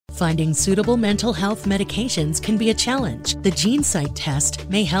Finding suitable mental health medications can be a challenge. The GeneSight test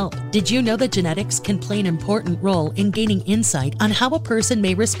may help. Did you know that genetics can play an important role in gaining insight on how a person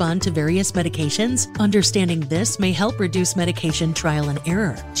may respond to various medications? Understanding this may help reduce medication trial and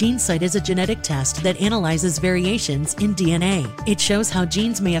error. GeneSight is a genetic test that analyzes variations in DNA. It shows how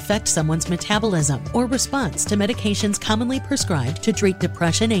genes may affect someone's metabolism or response to medications commonly prescribed to treat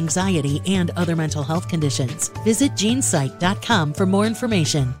depression, anxiety, and other mental health conditions. Visit GeneSight.com for more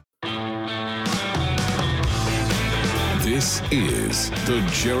information. This is the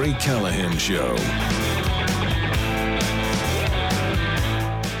Gerry Callahan Show.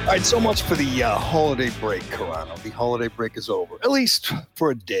 All right, so much for the holiday break, Carano. The holiday break is over. At least for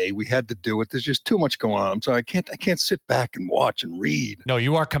a day, we had to do it. There's just too much going on. I'm sorry, I can't sit back and watch and read. No,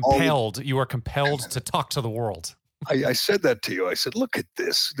 you are compelled. You are compelled to talk to the world. I said that to you. I said, look at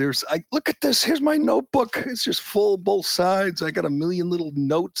this. Look at this. Here's my notebook. It's just full both sides. I got a million little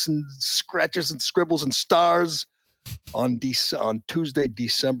notes and scratches and scribbles and stars on Tuesday,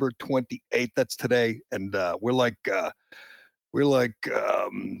 December 28th. That's today. And we're like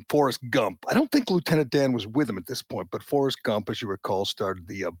Forrest Gump. I don't think Lieutenant Dan was with him at this point, but Forrest Gump, as you recall, started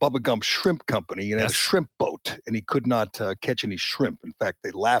the Bubba Gump Shrimp Company and had a shrimp boat, and he could not catch any shrimp. In fact, they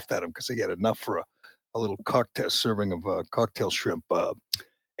laughed at him because he had enough for a little cocktail serving of cocktail shrimp,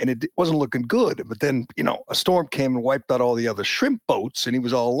 and it wasn't looking good. But then, a storm came and wiped out all the other shrimp boats, and he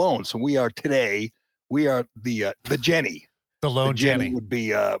was all alone. So we are the Jenny. The lone Jenny would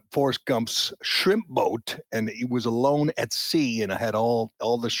be Forrest Gump's shrimp boat, and he was alone at sea, and I had all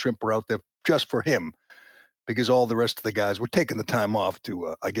the shrimp were out there just for him, because all the rest of the guys were taking the time off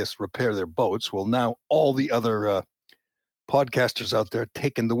to, I guess, repair their boats. Well, now all the other podcasters out there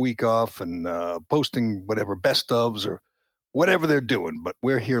taking the week off and posting whatever best ofs or whatever they're doing. But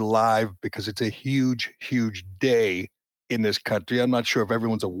we're here live because it's a huge, huge day in this country. I'm not sure if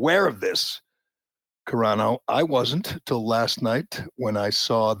everyone's aware of this, Carano. I wasn't till last night when I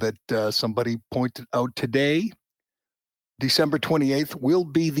saw that somebody pointed out today, December 28th, will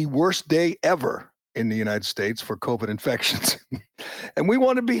be the worst day ever in the United States for COVID infections. And we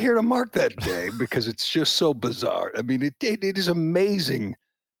want to be here to mark that day because it's just so bizarre. I mean, it is amazing.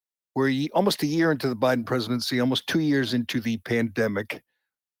 We're almost a year into the Biden presidency, almost 2 years into the pandemic,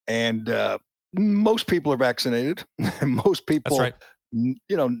 and most people are vaccinated. Most people, That's right.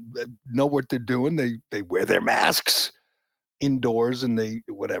 Know what they're doing. They wear their masks indoors and they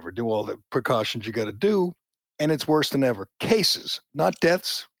do all the precautions you got to do. And it's worse than ever. Cases, not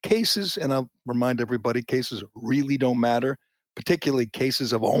deaths, cases. And I'll remind everybody, cases really don't matter, particularly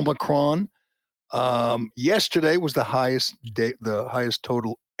cases of Omicron. Yesterday was the highest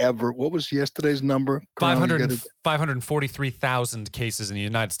total ever. What was yesterday's number? 543,000 cases in the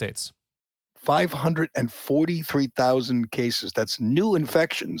United States. 543,000 cases. That's new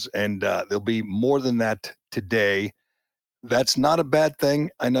infections. And there'll be more than that today. That's not a bad thing.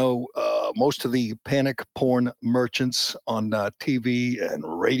 I know most of the panic porn merchants on TV and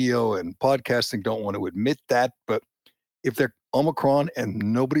radio and podcasting don't want to admit that, but if they're Omicron and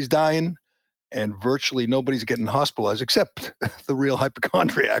nobody's dying and virtually nobody's getting hospitalized except the real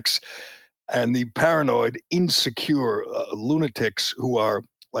hypochondriacs and the paranoid, insecure lunatics who are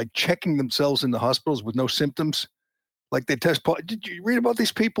like checking themselves in the hospitals with no symptoms, like they test positive. Did you read about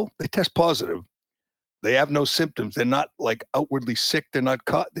these people? They test positive. They have no symptoms. They're not like outwardly sick. They're not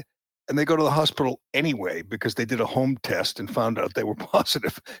caught. And they go to the hospital anyway because they did a home test and found out they were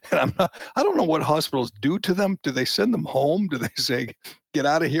positive. And I don't know what hospitals do to them. Do they send them home? Do they say, get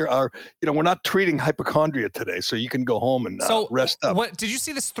out of here? We're not treating hypochondria today, so you can go home and rest up. What did you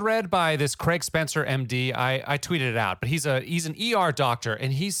see this thread by this Craig Spencer, MD? I tweeted it out, but he's an ER doctor,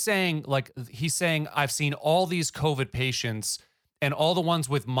 and he's saying I've seen all these COVID patients, and all the ones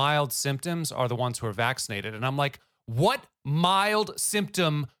with mild symptoms are the ones who are vaccinated. And I'm like, what mild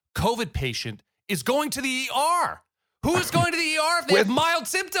symptom COVID patient is going to the ER? Who is going to the ER if they have mild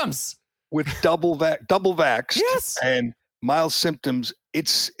symptoms? With double vaxxed yes, and mild symptoms,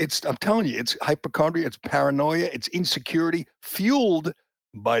 it's I'm telling you, it's hypochondria, it's paranoia, it's insecurity fueled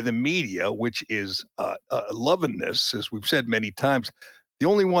by the media, which is loving this, as we've said many times. The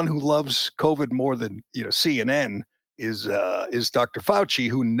only one who loves COVID more than CNN is Dr. Fauci,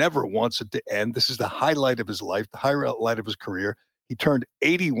 who never wants it to end. This is the highlight of his life, the highlight of his career. He turned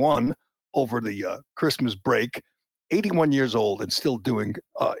 81 over the Christmas break, 81 years old, and still doing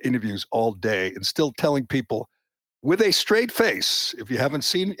interviews all day and still telling people with a straight face. If you haven't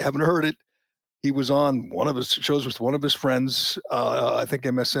heard it, he was on one of his shows with one of his friends, I think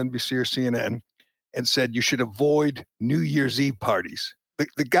MSNBC or CNN, and said you should avoid New Year's Eve parties.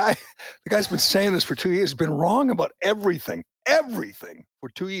 The guy's been saying this for 2 years. He's been wrong about everything. everything for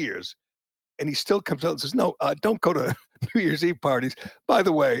 2 years. And he still comes out and says, no, don't go to New Year's Eve parties. By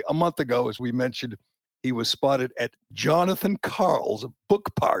the way, a month ago, as we mentioned, he was spotted at Jonathan Karl's book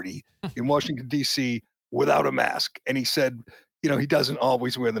party in Washington, D.C. without a mask. And he said, he doesn't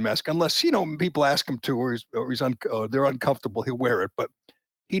always wear the mask unless, people ask him to, or they're uncomfortable, he'll wear it. But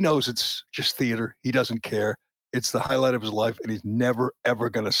he knows it's just theater. He doesn't care. It's the highlight of his life, and he's never, ever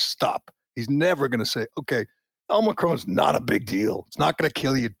going to stop. He's never going to say, okay, Omicron's not a big deal. It's not going to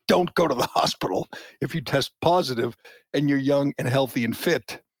kill you. Don't go to the hospital if you test positive and you're young and healthy and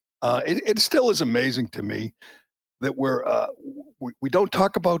fit. It still is amazing to me that we don't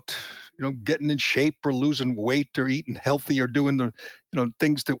talk about getting in shape or losing weight or eating healthy or doing the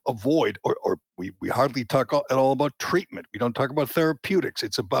things to avoid, or we hardly talk at all about treatment. We don't talk about therapeutics.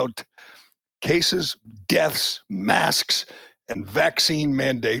 It's about cases, deaths, masks, and vaccine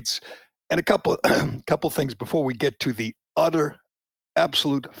mandates. And a couple things before we get to the utter,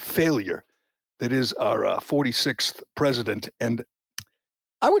 absolute failure that is our 46th president. And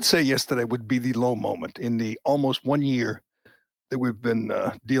I would say yesterday would be the low moment in the almost 1 year that we've been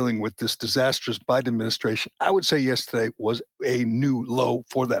dealing with this disastrous Biden administration. I would say yesterday was a new low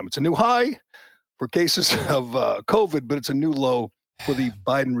for them. It's a new high for cases of COVID, but it's a new low for the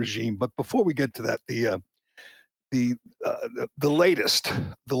Biden regime. But before we get to that, the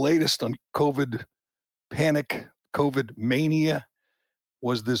latest on COVID panic, COVID mania,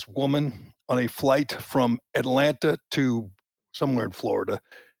 was this woman on a flight from Atlanta to somewhere in Florida,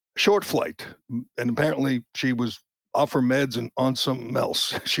 short flight, and apparently she was off her meds and on something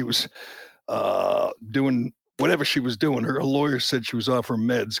else. She was doing whatever she was doing. Her lawyer said she was off her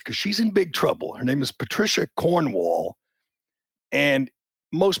meds because she's in big trouble. Her name is Patricia Cornwall, and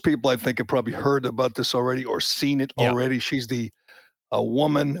most people, I think, have probably heard about this already or seen it already. She's a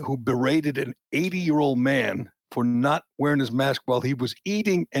woman who berated an 80-year-old man for not wearing his mask while he was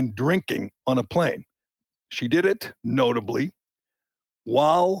eating and drinking on a plane. She did it, notably,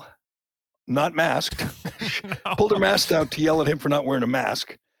 while not masked. She pulled her mask down to yell at him for not wearing a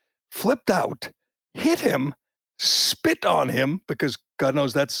mask, flipped out, hit him, spit on him, because God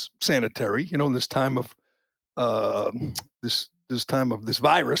knows that's sanitary. In this time of this time of this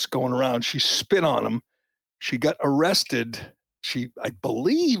virus going around, she spit on him. She got arrested. She, I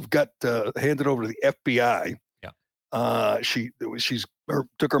believe, got handed over to the FBI. Yeah. She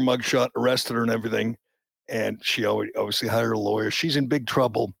took her mugshot, arrested her and everything. And she obviously hired a lawyer. She's in big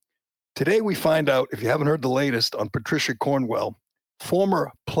trouble. Today we find out, if you haven't heard the latest on Patricia Cornwell,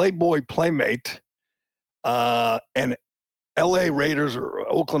 former Playboy playmate, and LA Raiders or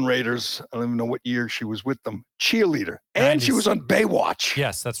Oakland Raiders, I don't even know what year she was with them, cheerleader. And 90s. She was on Baywatch.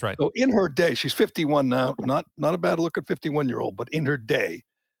 Yes, that's right. So in her day, she's 51 now, not a bad looking 51-year-old, but in her day,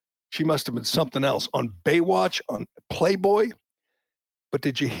 she must have been something else on Baywatch, on Playboy. But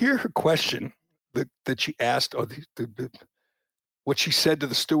did you hear her question that she asked, or what she said to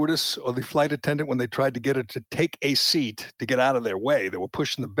the stewardess or the flight attendant when they tried to get her to take a seat to get out of their way? They were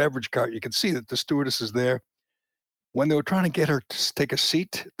pushing the beverage cart. You can see that the stewardess is there. When they were trying to get her to take a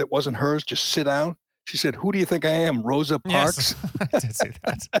seat that wasn't hers, just sit down, she said, "Who do you think I am, Rosa Parks?" Yes, I did see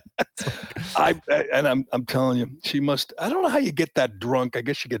that. I'm telling you, she must. I don't know how you get that drunk. I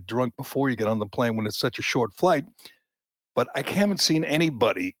guess you get drunk before you get on the plane when it's such a short flight. But I haven't seen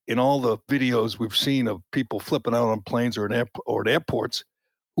anybody in all the videos we've seen of people flipping out on planes or at airports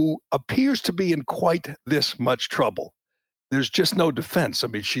who appears to be in quite this much trouble. There's just no defense. I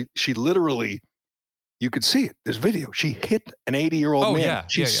mean, she literally, you could see it. There's video. She hit an 80-year-old man. Yeah,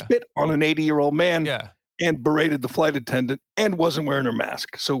 she spit on an 80-year-old man and berated the flight attendant and wasn't wearing her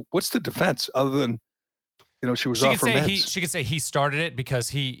mask. So what's the defense other than, she was off her meds? She could say he started it because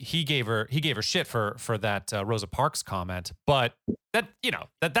he gave her shit for that Rosa Parks comment. But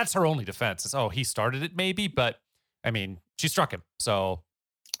that's her only defense. Is, he started it maybe, but I mean, she struck him. So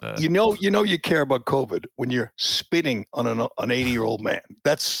you care about COVID when you're spitting on an 80-year-old man.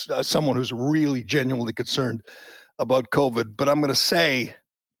 That's someone who's really genuinely concerned about COVID. But I'm going to say,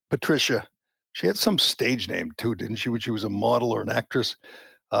 Patricia, she had some stage name too, didn't she? When she was a model or an actress.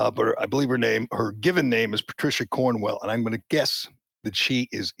 But I believe her given name is Patricia Cornwell. And I'm going to guess that she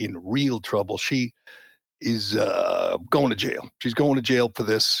is in real trouble. She is going to jail. She's going to jail for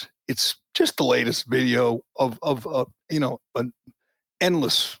this. It's just the latest video of an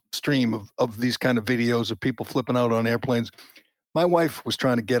endless stream of these kind of videos of people flipping out on airplanes. My wife was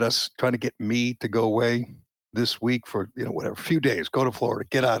trying to get me to go away this week for, a few days, go to Florida,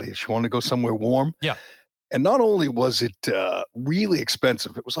 get out of here. She wanted to go somewhere warm. Yeah. And not only was it really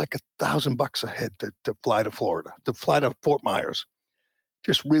expensive, it was like $1,000 a head to fly to Florida, to fly to Fort Myers.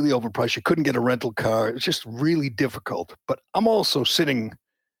 just really overpriced. You couldn't get a rental car. It's just really difficult. But I'm also sitting,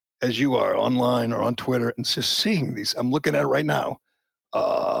 as you are, online or on Twitter, and just seeing these. I'm looking at it right now.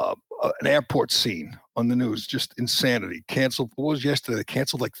 An airport scene on the news, just insanity. Canceled. What was yesterday? They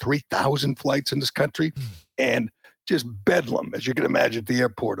canceled like 3,000 flights in this country, and just bedlam, as you can imagine, at the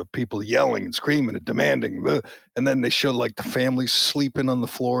airport, of people yelling and screaming and demanding. And then they show like the families sleeping on the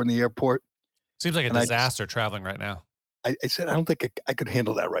floor in the airport. Seems like a disaster traveling right now. I said, I don't think I could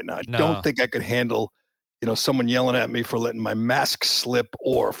handle that right now. I No. don't think I could handle, someone yelling at me for letting my mask slip,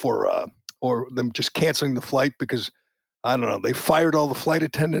 or or them just canceling the flight because, I don't know, they fired all the flight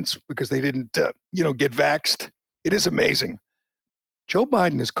attendants because they didn't, get vaxxed. It is amazing. Joe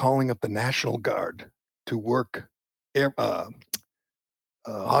Biden is calling up the National Guard to work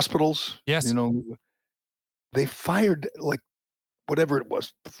hospitals. Yes. They fired like whatever it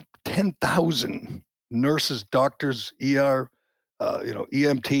was, 10,000 nurses, doctors, EMTs,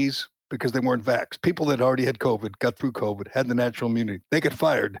 because they weren't vaxxed. People that already had COVID, got through COVID, had the natural immunity, they get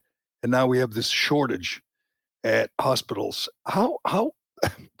fired. And now we have this shortage at hospitals. How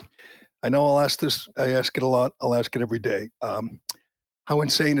I know I'll ask this, I ask it a lot, I'll ask it every day. How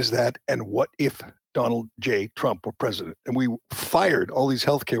insane is that? And what if Donald J. Trump were president and we fired all these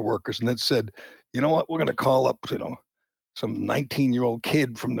healthcare workers and then said, you know what, we're going to call up, some 19-year-old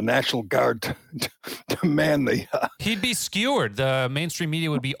kid from the National Guard to man the. He'd be skewered. The mainstream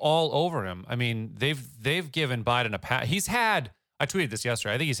media would be all over him. I mean, they've given Biden a pass. He's had. I tweeted this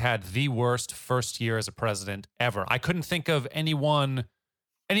yesterday. I think he's had the worst first year as a president ever. I couldn't think of anyone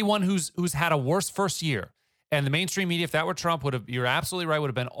who's had a worse first year. And the mainstream media, if that were Trump, you're absolutely right, would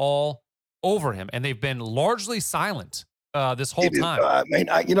have been all over him. And they've been largely silent this whole time. I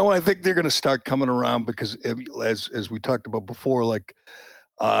think they're going to start coming around because, as we talked about before,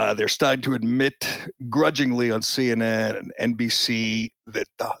 they're starting to admit grudgingly on CNN and NBC that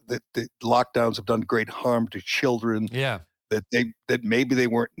the lockdowns have done great harm to children. Yeah. That maybe they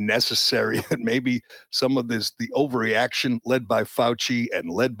weren't necessary. That maybe some of the overreaction led by Fauci and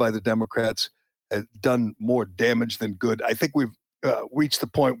led by the Democrats has done more damage than good. I think we've reached the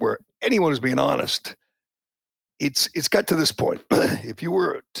point where anyone who's being honest. It's got to this point. If you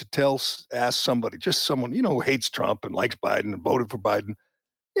were to ask somebody, just someone, who hates Trump and likes Biden and voted for Biden,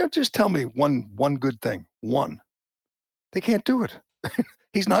 just tell me one good thing. One. They can't do it.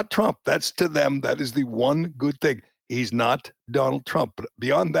 He's not Trump. That's to them. That is the one good thing. He's not Donald Trump. But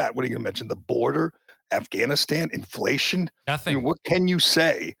beyond that, what are you going to mention? The border, Afghanistan, inflation? Nothing. What can you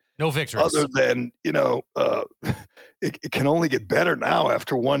say? No victories. Other than, it can only get better now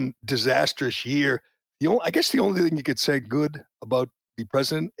after one disastrous year. I guess the only thing you could say good about the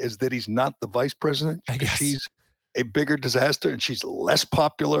president is that he's not the vice president. She's a bigger disaster and she's less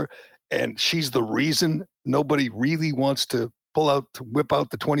popular, and she's the reason nobody really wants to whip out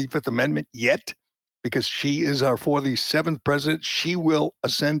the 25th Amendment yet, because she is our 47th president. She will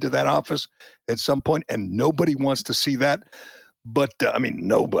ascend to that office at some point, and nobody wants to see that. But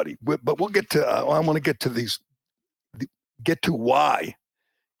nobody. But we'll get to. I want to get to get to why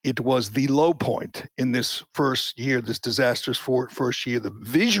it was the low point in this first year, this disastrous first year. The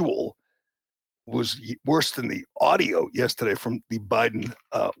visual was worse than the audio yesterday from the Biden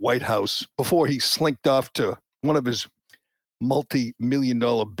White House before he slinked off to one of his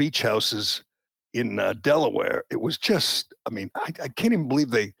multi-million-dollar beach houses in Delaware. It was just, I can't even believe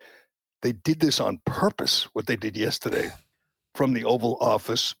they did this on purpose, what they did yesterday from the Oval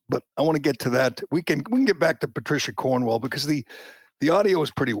Office. But I want to get to that. We can get back to Patricia Cornwell because the audio is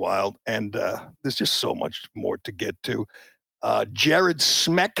pretty wild, and there's just so much more to get to. Jared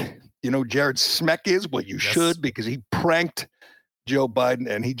Smek, Jared Smek is? Well, you should, because he pranked Joe Biden,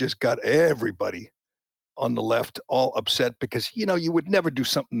 and he just got everybody on the left all upset because, you would never do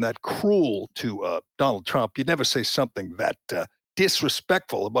something that cruel to Donald Trump. You'd never say something that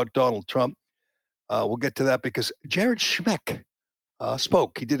disrespectful about Donald Trump. We'll get to that because Jared Smek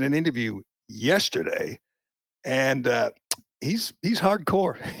spoke. He did an interview yesterday, and he's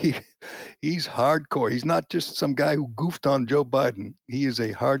hardcore. He's hardcore. He's not just some guy who goofed on Joe Biden. He is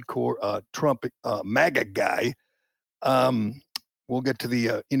a hardcore Trump MAGA guy. We'll get to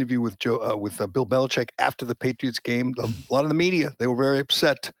the interview with Bill Belichick after the Patriots game. A lot of the media, they were very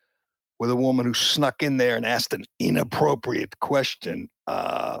upset with a woman who snuck in there and asked an inappropriate question.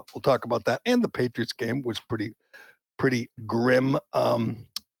 We'll talk about that. And the Patriots game was pretty grim.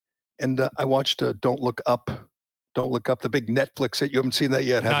 And I watched Don't Look Up, the big Netflix hit. You haven't seen that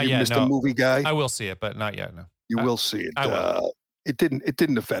yet, have you, Mr. Movie Guy? I will see it, but not yet, no. You will see it. I will. It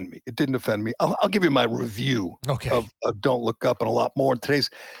didn't offend me. It didn't offend me. I'll give you my review of Don't Look Up and a lot more in today's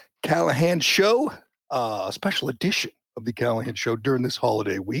Callahan Show, a special edition of the Callahan Show during this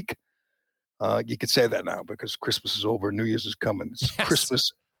holiday week. You could say that now because Christmas is over, New Year's is coming. It's Yes.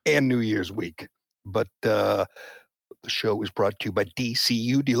 Christmas and New Year's week. But the show is brought to you by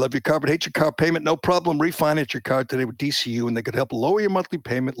DCU. Do you love your car but hate your car payment? No problem. Refinance your car today with DCU, and they could help lower your monthly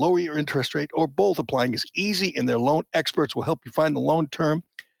payment, lower your interest rate, or both. Applying is easy, and their loan experts will help you find the loan term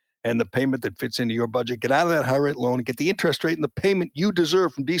and the payment that fits into your budget. Get out of that high rate loan and get the interest rate and the payment you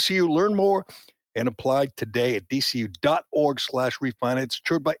deserve from DCU. Learn more and apply today at dcu.org/refinance.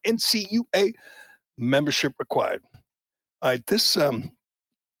 Insured by NCUA. Membership required. All right,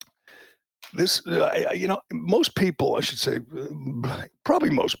 most people, I should say,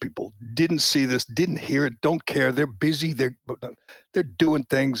 probably most people didn't see this, didn't hear it, don't care. They're busy. They're doing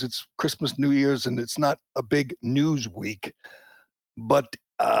things. It's Christmas, New Year's, and it's not a big news week. But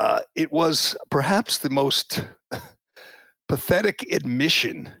it was perhaps the most pathetic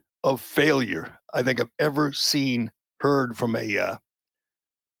admission of failure I think I've ever heard from the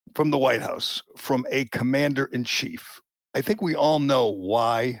White House, from a commander-in-chief. I think we all know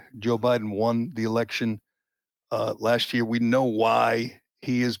why Joe Biden won the election last year. We know why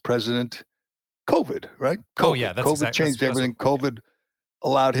he is president. COVID, right? Oh, yeah. COVID changed everything. COVID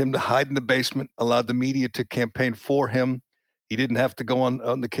allowed him to hide in the basement, allowed the media to campaign for him. He didn't have to go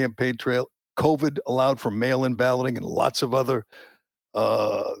on the campaign trail. COVID allowed for mail-in balloting and lots of other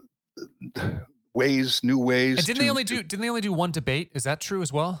new ways. And didn't they only do one debate? Is that true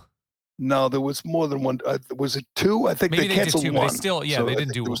as well? No, there was more than one. Was it two? I think Maybe they canceled did two, one. But they still, yeah, So they I didn't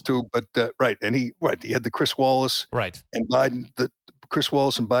think do there was two, but right, and he had the Chris Wallace right and Biden. Chris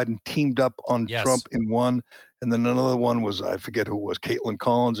Wallace and Biden teamed up on Yes. Trump in one, and then another one was, I forget who it was, Caitlin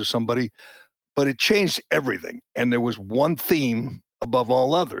Collins or somebody. But it changed everything, and there was one theme above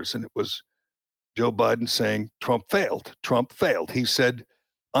all others, and it was Joe Biden saying Trump failed. Trump failed. He said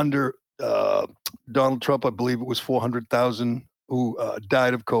under Donald Trump, I believe it was 400,000 who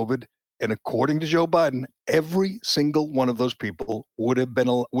died of COVID. And according to Joe Biden, every single one of those people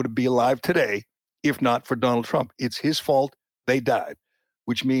would be alive today if not for Donald Trump. It's his fault they died,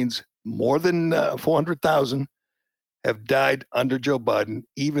 which means more than 400,000 have died under Joe Biden.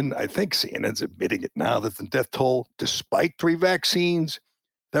 Even I think CNN's admitting it now that the death toll, despite 3 vaccines,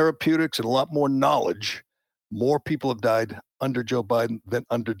 therapeutics, and a lot more knowledge, more people have died under Joe Biden than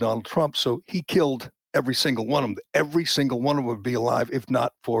under Donald Trump. So he killed every single one of them. Every single one of them would be alive if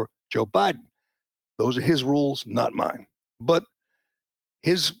not for Joe Biden. Those are his rules, not mine. But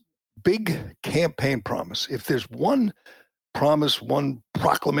his big campaign promise, if there's one promise, one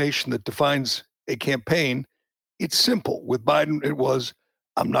proclamation that defines a campaign, it's simple. With Biden, it was,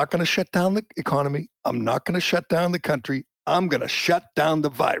 I'm not going to shut down the economy. I'm not going to shut down the country. I'm going to shut down the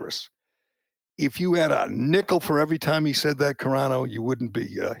virus. If you had a nickel for every time he said that, Carano, you wouldn't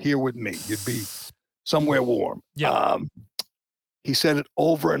be here with me. You'd be somewhere warm. Yeah. He said it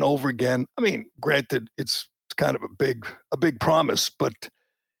over and over again. I mean, granted, it's kind of a big promise, but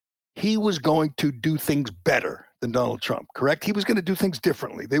he was going to do things better than Donald Trump, correct? He was going to do things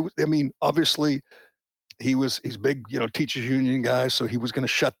differently. Obviously, he's big, teachers union guy, so he was going to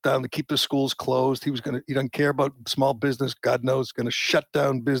shut down, to keep the schools closed. He doesn't care about small business. God knows, going to shut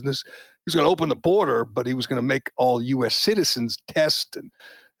down business. He's going to open the border, but he was going to make all U.S. citizens test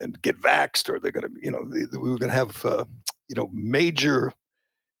and get vaxxed, or they're going to, we were going to have,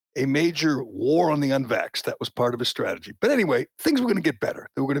 a major war on the unvaxxed. That was part of his strategy. But anyway, things were going to get better.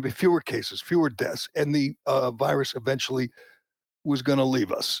 There were going to be fewer cases, fewer deaths, and the virus eventually was going to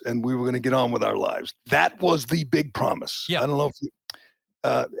leave us, and we were going to get on with our lives. That was the big promise. Yeah. I don't know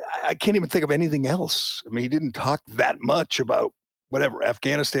if I can't even think of anything else. I mean, he didn't talk that much about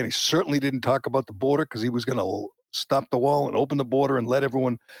Afghanistan. He certainly didn't talk about the border because he was going to stop the wall and open the border and let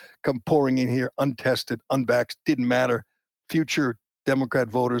everyone come pouring in here untested, unvaxxed. Didn't matter. Future Democrat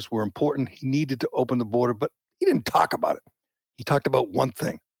voters were important. He needed to open the border, but he didn't talk about it. He talked about one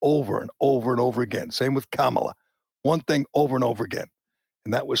thing over and over and over again. Same with Kamala. One thing over and over again,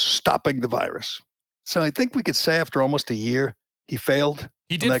 and that was stopping the virus. So I think we could say after almost a year, he failed.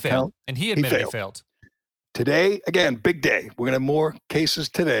 He did fail, and he admitted he failed. Today, again, big day. We're going to have more cases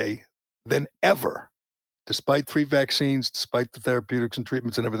today than ever, despite 3 vaccines, despite the therapeutics and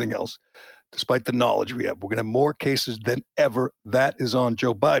treatments and everything else, despite the knowledge we have. We're going to have more cases than ever. That is on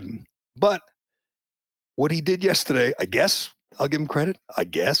Joe Biden. But what he did yesterday, I guess, I'll give him credit,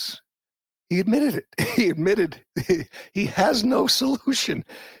 he admitted it. He admitted he has no solution.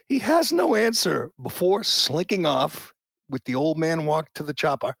 He has no answer. Before slinking off with the old man walk to the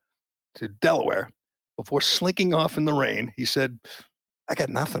chopper to Delaware, before slinking off in the rain, he said, I got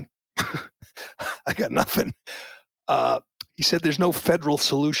nothing. I got nothing. He said there's no federal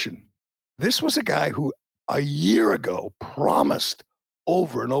solution. This was a guy who a year ago promised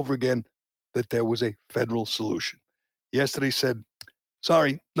over and over again that there was a federal solution. Yesterday said,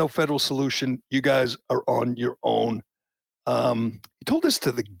 sorry, no federal solution. You guys are on your own. He told this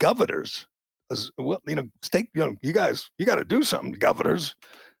to the governors as well, state, you guys, you got to do something, governors.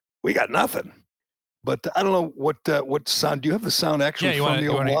 We got nothing. But I don't know what sound. Do you have the sound actually from the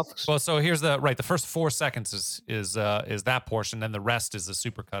Oval Office? Well, so here's the first 4 seconds is that portion, then the rest is the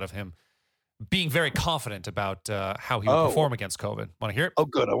supercut of him being very confident about how he would perform against COVID. Want to hear it? Oh,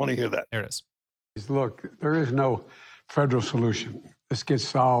 good. I want to hear that. There it is. Look, there is no federal solution. This gets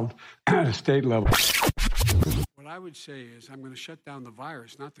solved at a state level. What I would say is I'm going to shut down the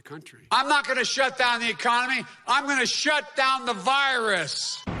virus, not the country. I'm not going to shut down the economy. I'm going to shut down the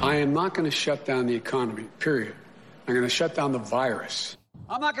virus. I am not going to shut down the economy, period. I'm going to shut down the virus.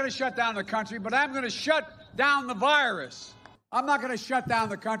 I'm not going to shut down the country, but I'm going to shut down the virus. I'm not going to shut down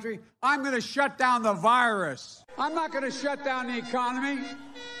the country. I'm going to shut down the virus. I'm not going to shut down the economy.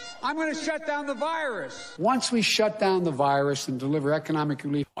 I'm going to shut down the virus. Once we shut down the virus and deliver economic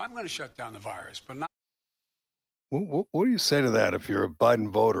relief, I'm going to shut down the virus, but not. What do you say to that if you're a Biden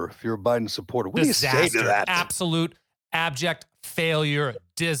voter, if you're a Biden supporter? What Disaster. do you say to that? Absolute, abject failure,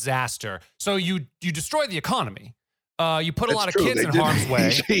 disaster. So you destroy the economy. You put a lot of kids in harm's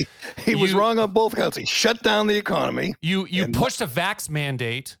way. He was wrong on both counts. He shut down the economy. You pushed a vax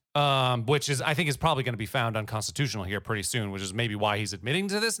mandate, which I think is probably going to be found unconstitutional here pretty soon, which is maybe why he's admitting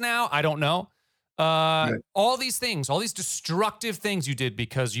to this now. I don't know. Right. All these things, all these destructive things you did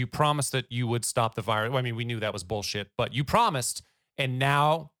because you promised that you would stop the virus. I mean, we knew that was bullshit, but you promised, and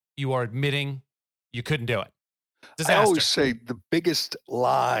now you are admitting you couldn't do it. Disaster. I always say the biggest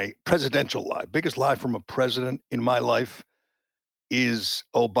lie, presidential lie, biggest lie from a president in my life is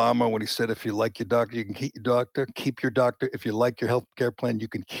Obama when he said, if you like your doctor, you can keep your doctor. Keep your doctor. If you like your health care plan, you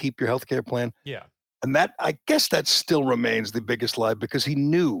can keep your health care plan. Yeah. And that, I guess that still remains the biggest lie because he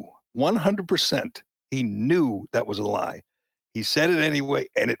knew 100%, he knew that was a lie. He said it anyway,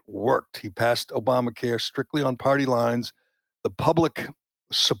 and it worked. He passed Obamacare strictly on party lines. The public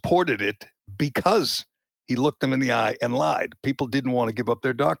supported it because he looked them in the eye and lied. People didn't want to give up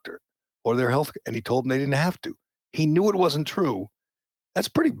their doctor or their health, and he told them they didn't have to. He knew it wasn't true. That's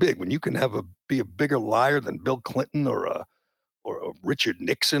pretty big when you can be a bigger liar than Bill Clinton or a Richard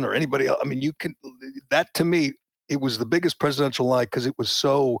Nixon or anybody else. I mean, that to me, it was the biggest presidential lie because it was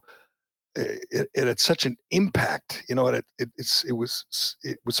so. It had such an impact, and it was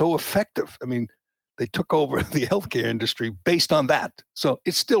so effective. I mean, they took over the healthcare industry based on that. So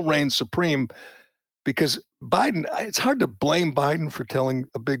it still reigns supreme because Biden, it's hard to blame Biden for telling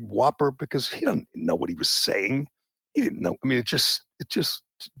a big whopper because he doesn't know what he was saying. He didn't know. I mean, it's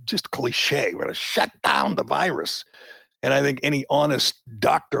just cliche. We're going to shut down the virus. And I think any honest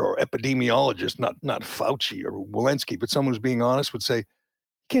doctor or epidemiologist, not Fauci or Walensky, but someone who's being honest would say,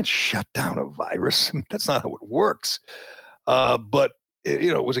 you can't shut down a virus. I mean, that's not how it works. But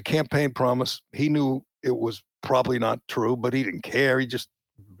it was a campaign promise. He knew it was probably not true, but he didn't care. He just,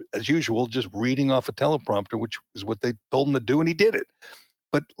 as usual, just reading off a teleprompter, which is what they told him to do, and he did it.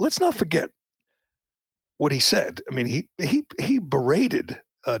 But let's not forget what he said. I mean, he berated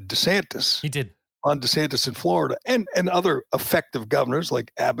DeSantis. He did. On DeSantis in Florida and other effective governors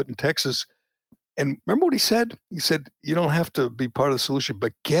like Abbott in Texas. And remember what he said? He said, you don't have to be part of the solution,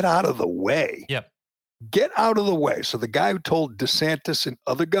 but get out of the way. Yep. Get out of the way. So the guy who told DeSantis and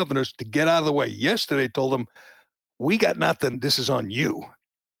other governors to get out of the way yesterday told them, we got nothing. This is on you.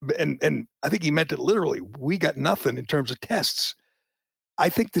 And I think he meant it literally. We got nothing in terms of tests. I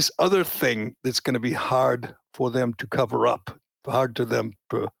think this other thing that's going to be hard for them to cover up, hard to them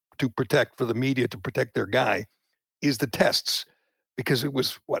to protect, for the media to protect their guy, is the tests. Because it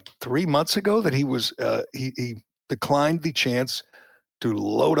was, 3 months ago that he was, he declined the chance to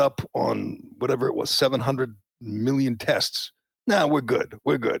load up on whatever it was, 700 million tests. Now we're good.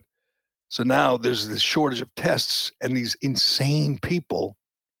 We're good. So now there's this shortage of tests and these insane people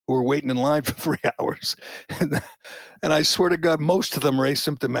who are waiting in line for 3 hours. And I swear to God, most of them are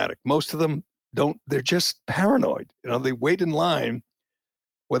asymptomatic. Most of them don't, they're just paranoid. They wait in line,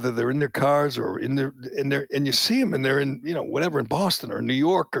 whether they're in their cars or in their, and you see them and they're in, whatever, in Boston or New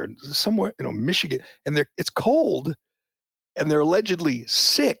York or somewhere, Michigan, and it's cold and they're allegedly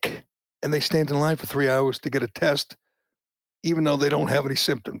sick and they stand in line for 3 hours to get a test, even though they don't have any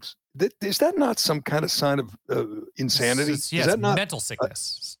symptoms. Is that not some kind of sign of insanity? Yes, is that not mental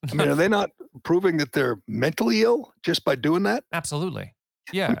sickness? are they not proving that they're mentally ill just by doing that? Absolutely.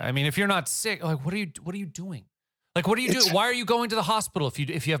 Yeah. I mean, if you're not sick, like, what are you doing? Like, what are you doing? Why are you going to the hospital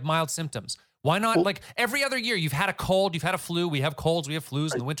if you have mild symptoms? Why not? Like every other year, you've had a cold, you've had a flu. We have colds, we have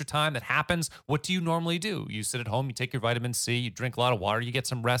flus in the wintertime. That happens. What do you normally do? You sit at home, you take your vitamin C, you drink a lot of water, you get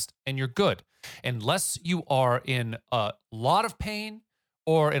some rest, and you're good. Unless you are in a lot of pain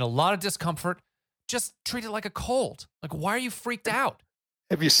or in a lot of discomfort, just treat it like a cold. Like, why are you freaked out?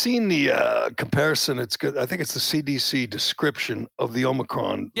 Have you seen the comparison? It's good. I think it's the CDC description of the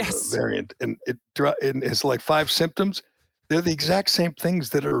Omicron variant, and it's like 5 symptoms. They're the exact same things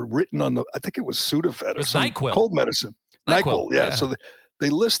that are written on I think it was Sudafed or some NyQuil. Cold medicine. NyQuil, yeah. So they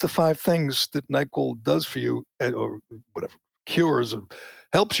list the 5 things that NyQuil does for you, or whatever, cures or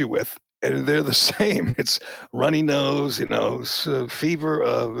helps you with, and they're the same. It's runny nose,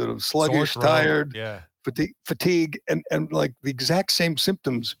 fever, sluggish, tired, fatigue, and like the exact same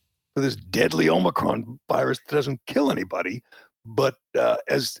symptoms for this deadly Omicron virus that doesn't kill anybody. But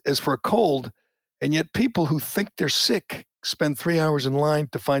as for a cold, and yet people who think they're sick spend 3 hours in line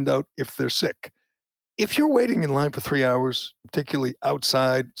to find out if they're sick. If you're waiting in line for 3 hours, particularly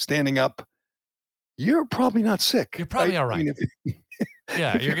outside, standing up, you're probably not sick. You're probably all right. I mean,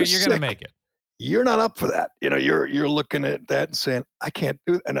 you're going to make it. You're not up for that. You're looking at that and saying, I can't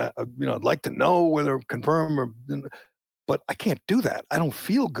do it. And I'd like to know whether confirm or, but I can't do that. I don't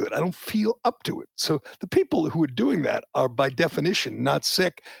feel good. I don't feel up to it. So the people who are doing that are by definition not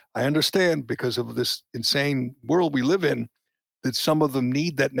sick. I understand, because of this insane world we live in, that some of them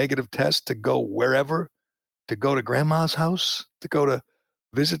need that negative test to go wherever, to go to grandma's house, to go to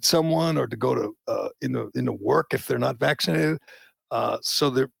visit someone, or to go to in work if they're not vaccinated.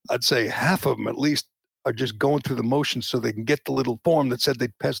 So I'd say half of them at least are just going through the motions so they can get the little form that said they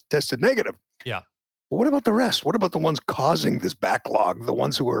tested negative. Yeah. But what about the rest? What about the ones causing this backlog? The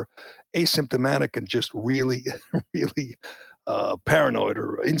ones who are asymptomatic and just really, really paranoid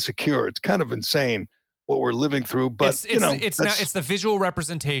or insecure? It's kind of insane what we're living through. But it's the visual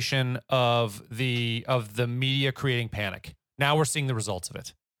representation of the media creating panic. Now we're seeing the results of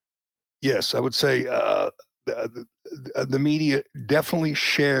it. Yes, I would say the media definitely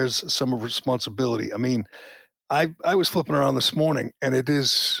shares some of responsibility. I mean, I was flipping around this morning, and it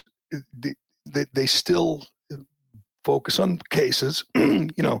is they still focus on cases. In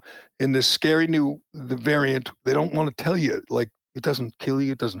this scary the variant, they don't want to tell you, like, it doesn't kill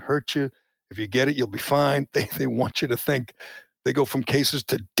you, it doesn't hurt you. If you get it, you'll be fine. They want you to think. They go from cases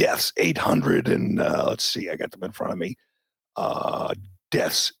to deaths, 800 and let's see, I got them in front of me.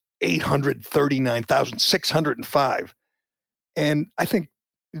 Deaths, 839,605. And I think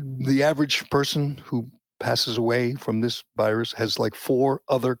the average person who passes away from this virus has like 4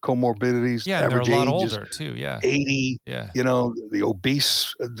 other comorbidities. Yeah, they're a lot older too. Yeah, 80. Yeah, the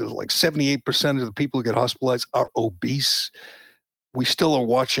obese, like 78% of the people who get hospitalized are obese. We still are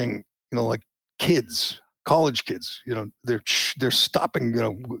watching, like kids, college kids. They're stopping,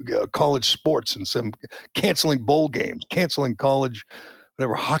 college sports and some canceling bowl games, canceling college,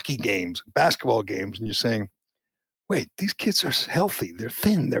 whatever, hockey games, basketball games, and you're saying, wait, these kids are healthy. They're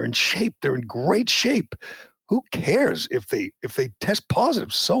thin. They're in shape. They're in great shape. Who cares if they test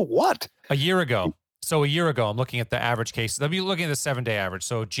positive? So what? A year ago, I'm looking at the average cases. I'm looking at the 7-day average.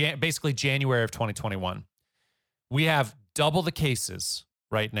 So basically January of 2021, we have double the cases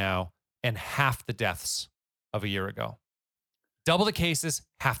right now and half the deaths of a year ago. Double the cases,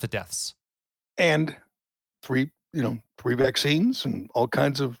 half the deaths. And 3 vaccines and all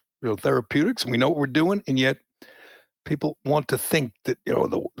kinds of therapeutics. And we know what we're doing, and yet people want to think that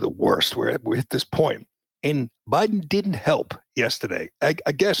the worst. We're at this point, and Biden didn't help yesterday. I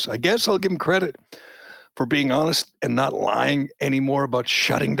guess I'll give him credit for being honest and not lying anymore about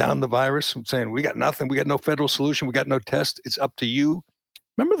shutting down the virus and saying we got nothing, we got no federal solution, we got no test. It's up to you.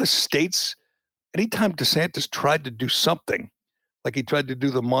 Remember the states? Anytime DeSantis tried to do something, like he tried to do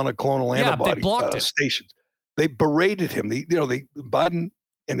the monoclonal antibody they blocked it. Stations, they berated him. Biden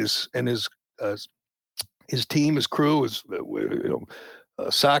and his team, his crew,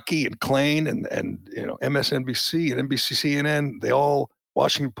 Psaki and Klain and MSNBC and NBC, CNN, they all,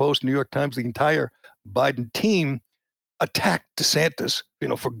 Washington Post, New York Times, the entire Biden team attacked DeSantis,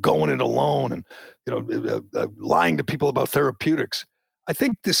 for going it alone and, lying to people about therapeutics. I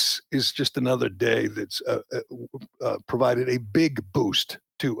think this is just another day that's provided a big boost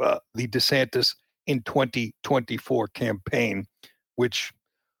to the DeSantis in 2024 campaign, which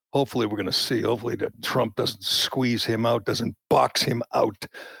hopefully we're going to see. Hopefully that Trump doesn't squeeze him out, doesn't box him out.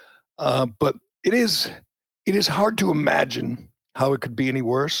 But it is hard to imagine how it could be any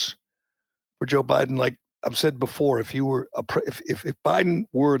worse for Joe Biden. Like I've said before, if if Biden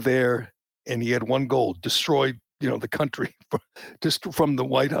were there and he had one goal, destroy the country just from the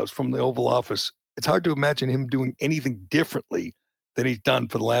White House, from the Oval Office, it's hard to imagine him doing anything differently than he's done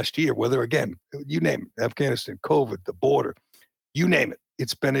for the last year, whether, again, you name it, Afghanistan, COVID, the border, you name it.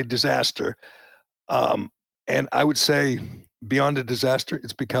 It's been a disaster. And I would say beyond a disaster,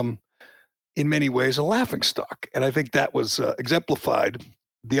 it's become, in many ways, a laughingstock. And I think that was exemplified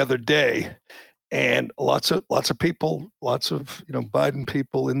the other day. And lots of people, lots of Biden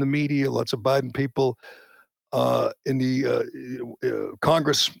people in the media, lots of Biden people in the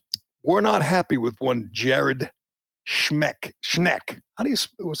Congress were not happy with one Jared Schmeck. How do you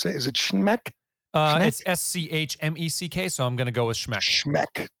say? Is it Schmeck? It's SCHMECK, so I'm going to go with Schmeck.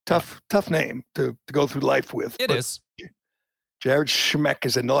 Schmeck. Tough name to go through life with. It is. Jared Schmeck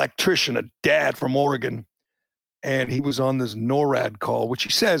is an electrician, a dad from Oregon. And he was on this NORAD call, which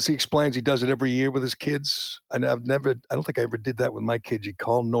he explains he does it every year with his kids. And I don't think I ever did that with my kids. You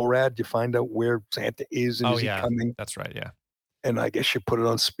call NORAD, you find out where Santa is and is he coming. That's right, yeah. And I guess you put it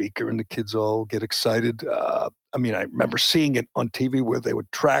on speaker and the kids all get excited. I remember seeing it on TV where they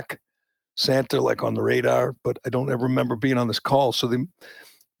would track Santa like on the radar, but I don't ever remember being on this call. So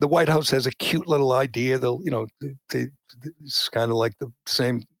the White House has a cute little idea. It's kind of like the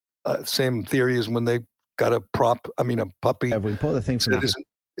same theory as when they got a puppy. We pull the thing from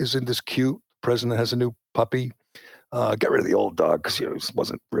isn't this cute? The president has a new puppy. Got rid of the old dog because it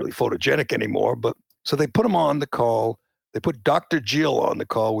wasn't really photogenic anymore. But so they put him on the call. They put Dr. Jill on the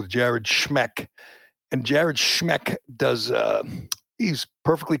call with Jared Schmeck, and Jared Schmeck does. He's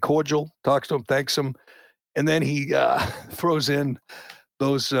perfectly cordial, talks to him, thanks him, and then he throws in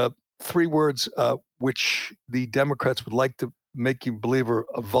those 3 words which the Democrats would like to make you believe are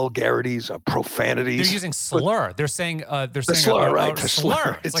vulgarities, profanities. They're using slur. They're saying slur, right? The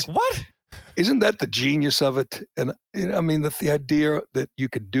slur. It's like, what? Isn't that the genius of it? And the idea that you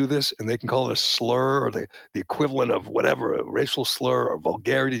could do this and they can call it a slur or the equivalent of whatever, a racial slur or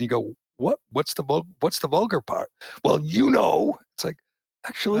vulgarity, and you go, what's the vulgar part? Well, it's like,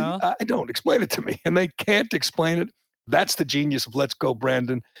 actually, I don't. Explain it to me. And they can't explain it. That's the genius of Let's Go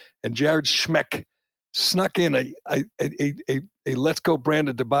Brandon. And Jared Schmeck snuck in a Let's Go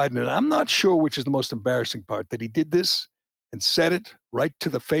Brandon to Biden. And I'm not sure which is the most embarrassing part, that he did this and said it right to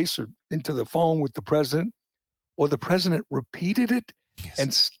the face or into the phone with the president, or the president repeated it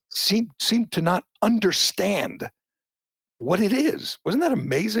and seemed to not understand what it is. Wasn't that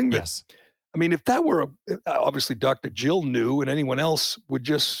amazing? Yes. If that were obviously Dr. Jill knew, and anyone else would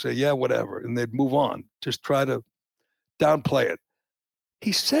just say, yeah, whatever, and they'd move on, just try to downplay it.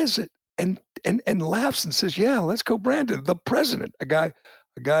 He says it and laughs and says, yeah, let's go Brandon, the president, a guy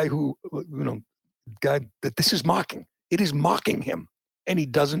who, that this is mocking. It is mocking him, and he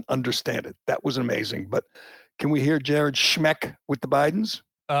doesn't understand it. That was amazing. But can we hear Jared Schmeck with the Bidens?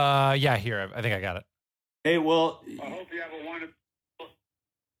 Yeah, here. I think I got it. Hey, well, I hope you have a wonderful.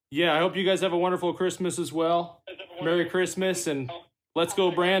 Yeah, I hope you guys have a wonderful Christmas as well. Merry Christmas, and let's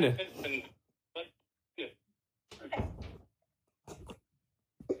go, Brandon.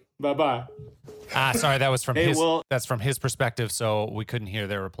 Bye-bye. Sorry, that was from that's from his perspective, so we couldn't hear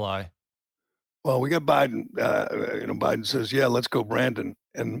their reply. Well, we got Biden. Biden says, yeah, let's go, Brandon.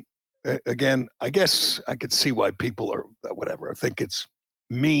 And again, I guess I could see why people are whatever. I think it's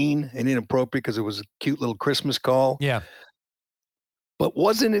mean and inappropriate because it was a cute little Christmas call. Yeah. But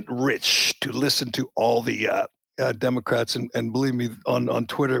wasn't it rich to listen to all the Democrats? And believe me, on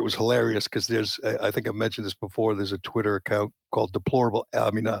Twitter, it was hilarious because I think I've mentioned this before, there's a Twitter account called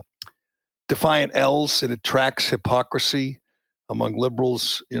Defiant L's, and it tracks hypocrisy among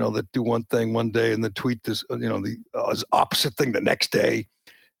liberals, that do one thing one day and then tweet this, the opposite thing the next day.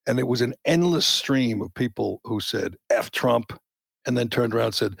 And it was an endless stream of people who said, F Trump, and then turned around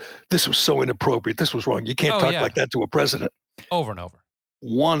and said, this was so inappropriate. This was wrong. You can't talk like that to a president. Over and over.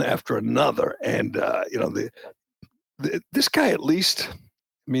 One after another. And, this guy at least,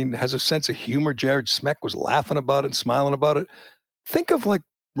 has a sense of humor. Jared Schmeck was laughing about it, smiling about it. Think of like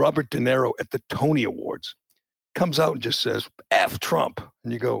Robert De Niro at the Tony Awards. Comes out and just says, F Trump.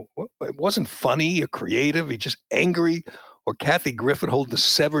 And you go, it wasn't funny or creative. He's just angry. Or Kathy Griffin holding the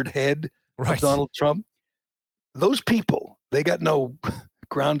severed head of Donald Trump. Those people, they got no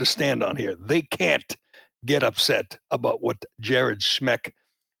ground to stand on here. They can't get upset about what Jared Schmeck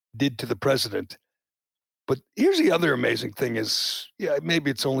did to the president. But here's the other amazing thing is, maybe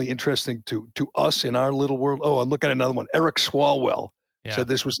it's only interesting to us in our little world. Oh, I'm looking at another one. Eric Swalwell said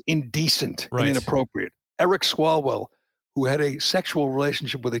this was indecent and inappropriate. Eric Swalwell, who had a sexual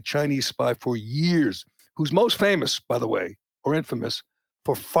relationship with a Chinese spy for years, who's most famous, by the way, or infamous,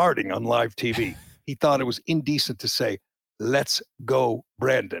 for farting on live TV. He thought it was indecent to say, let's go,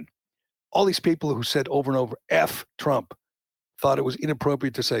 Brandon. All these people who said over and over, F Trump, thought it was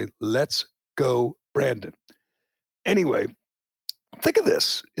inappropriate to say, let's go, Brandon. Anyway, think of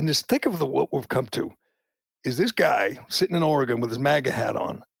this. Think of what we've come to. Is this guy sitting in Oregon with his MAGA hat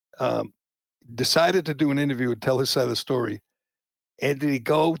on, decided to do an interview and tell his side of the story. And did he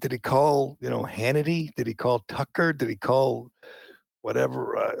call, Hannity? Did he call Tucker? Did he call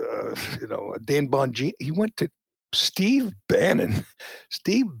whatever, Dan Bongino? He went to Steve Bannon's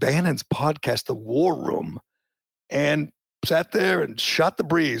podcast, The War Room, and sat there and shot the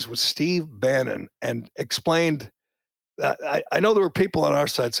breeze with Steve Bannon and explained. I know there were people on our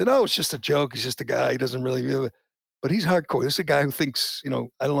side said, "Oh, it's just a joke. He's just a guy. He doesn't really." But he's hardcore. This is a guy who thinks, I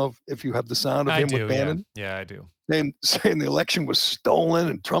don't know if you have the sound of him with Bannon. Yeah, I do. Saying the election was stolen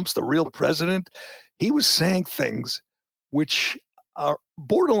and Trump's the real president. He was saying things which are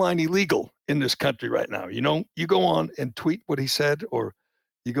borderline illegal in this country right now. You go on and tweet what he said, or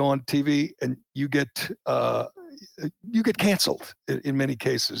you go on TV and you get canceled in many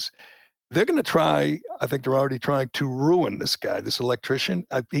cases. They're going to try, I think they're already trying to ruin this guy, this electrician.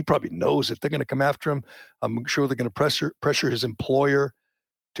 He probably knows it. They're going to come after him. I'm sure they're going to pressure his employer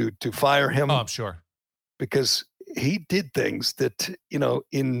to fire him. Oh, I'm sure. Because he did things that,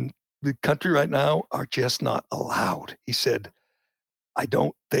 in the country right now are just not allowed. He said, I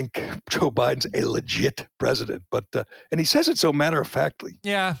don't think Joe Biden's a legit president, but and he says it so matter-of-factly.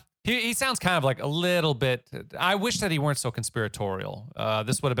 Yeah. He sounds kind of like a little bit. I wish that he weren't so conspiratorial.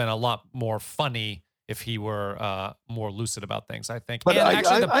 This would have been a lot more funny if he were more lucid about things, I think. But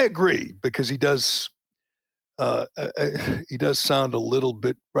I agree, because he does sound a little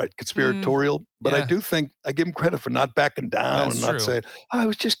bit conspiratorial. But I do think I give him credit for not backing down. That's and not true. Saying, I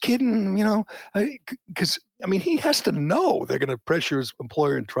was just kidding, because he has to know they're going to pressure his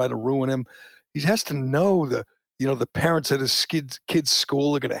employer and try to ruin him. He has to know the parents at his kids'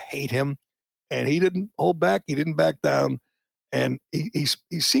 school are going to hate him, and he didn't hold back. He didn't back down, and he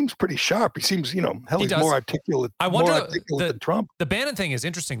seems pretty sharp. He seems, he's more articulate. I wonder than Trump. The Bannon thing is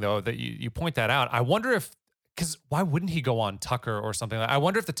interesting, though, that you point that out. I wonder because why wouldn't he go on Tucker or something? I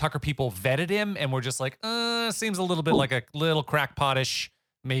wonder if the Tucker people vetted him and were just like, seems a little bit like a little crackpotish.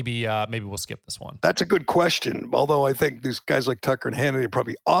 Maybe we'll skip this one. That's a good question. Although I think these guys like Tucker and Hannity are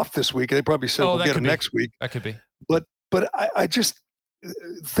probably off this week. They probably said we'll get him next week. That could be. But I just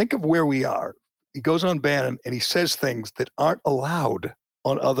think of where we are. He goes on Bannon and he says things that aren't allowed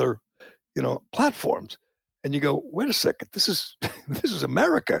on other, platforms. And you go, wait a second, this is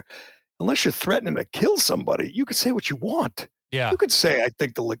America. Unless you're threatening to kill somebody, you could say what you want. Yeah. You could say, I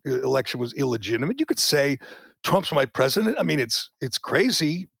think the election was illegitimate. You could say Trump's my president. It's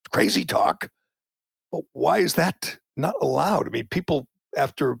crazy talk. But why is that not allowed? People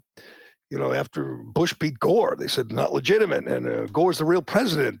after Bush beat Gore, they said not legitimate, and Gore's the real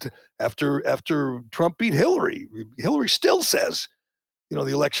president. After Trump beat Hillary still says, the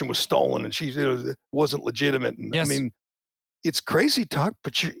election was stolen and she wasn't legitimate. And yes. It's crazy talk,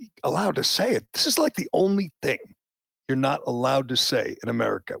 but you're allowed to say it. This is like the only thing you're not allowed to say in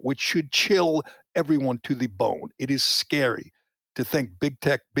America, which should chill everyone to the bone. It is scary to think big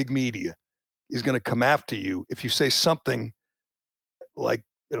tech, big media is going to come after you if you say something like,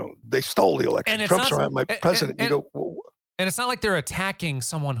 they stole the election. And Trump's my president. And it's not like they're attacking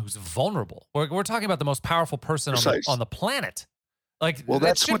someone who's vulnerable. We're talking about the most powerful person on the planet.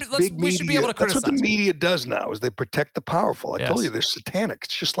 That's what big media. Should be able to criticize. That's what the media does now. Is they protect the powerful. I told you they're satanic.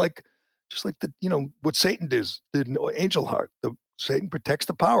 It's just like the what Satan did Angel Heart. Satan protects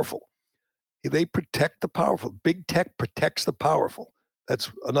the powerful. They protect the powerful. Big tech protects the powerful.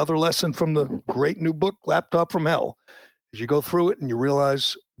 That's another lesson from the great new book, Laptop from Hell. As you go through it and you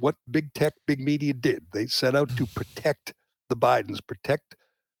realize what big tech, big media did, they set out to protect the Bidens, protect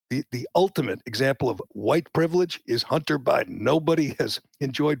the ultimate example of white privilege is Hunter Biden. Nobody has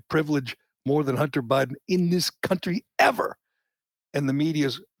enjoyed privilege more than Hunter Biden in this country ever. And the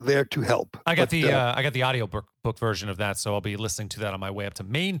media's there to help. I got the audio book version of that, so I'll be listening to that on my way up to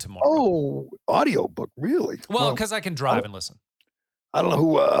Maine tomorrow. Oh, audio book, really? Well, because I can drive and listen. I don't know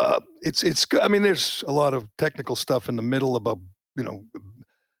who. It's good. There's a lot of technical stuff in the middle about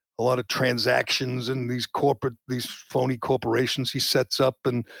a lot of transactions and these phony corporations he sets up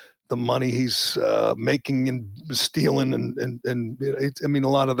and the money he's making and stealing and a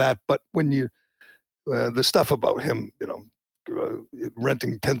lot of that. But when you the stuff about him,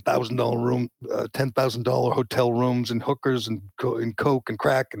 renting $10,000 hotel rooms and hookers and coke and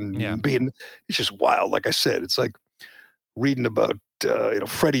crack and being, it's just wild. Like I said, it's like reading about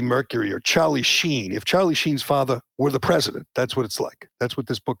Freddie Mercury or Charlie Sheen. If Charlie Sheen's father were the president, that's what it's like. That's what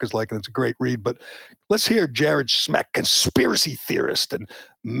this book is like, and it's a great read. But let's hear Jared Schmeck, conspiracy theorist and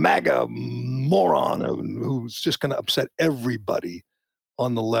MAGA moron who's just going to upset everybody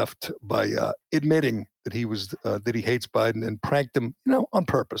on the left by admitting that he hates Biden and pranked him, on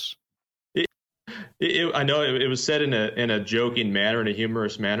purpose. I know it was said in a joking manner, in a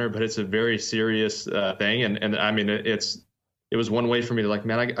humorous manner, but it's a very serious thing. And I mean, it was one way for me to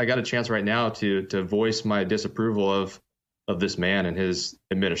man, I got a chance right now to voice my disapproval of this man and his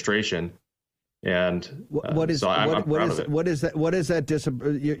administration. And what is that?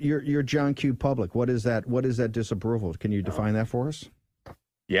 You're John Q. Public. What is that disapproval? Can you define that for us?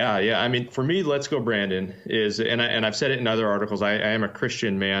 Yeah. I mean, for me, Let's Go Brandon is, and I've said it in other articles, I am a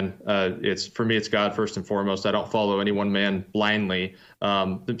Christian man. For me, it's God first and foremost. I don't follow any one man blindly.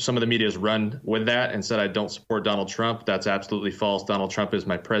 Some of the media has run with that and said I don't support Donald Trump. That's absolutely false. Donald Trump is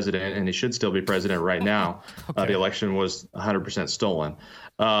my president, and he should still be president right now. Okay. The election was 100% stolen.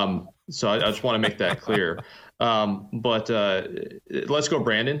 So I just want to make that clear. But Let's Go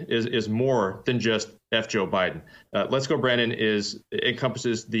Brandon is more than just F Joe Biden. Let's Go Brandon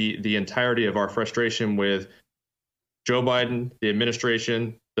encompasses the entirety of our frustration with Joe Biden, the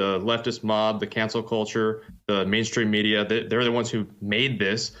administration, the leftist mob, the cancel culture, the mainstream media. They're the ones who made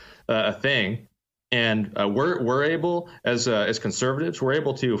this a thing. And we're able, as conservatives, we're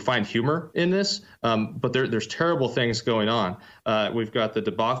able to find humor in this. But there's terrible things going on. We've got the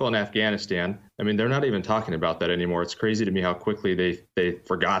debacle in Afghanistan. I mean, they're not even talking about that anymore. It's crazy to me how quickly they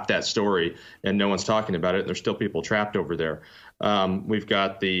forgot that story, and no one's talking about it. And there's still people trapped over there. We've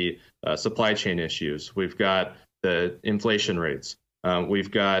got the supply chain issues. We've got the inflation rates.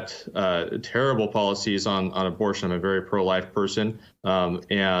 We've got terrible policies on abortion. I'm a very pro-life person,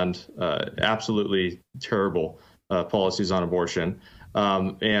 and absolutely terrible policies on abortion.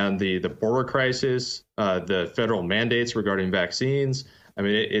 And the border crisis, the federal mandates regarding vaccines. I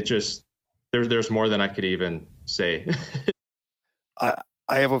mean, it just there's more than I could even say. I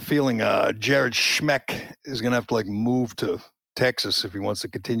have a feeling Jared Schmeck is going to have to move to Texas if he wants to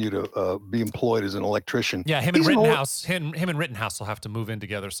continue to be employed as an electrician. Yeah, him and Rittenhouse will have to move in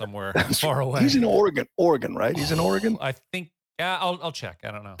together somewhere far away. He's in Oregon, right? He's in Oregon. I think. Yeah, I'll check.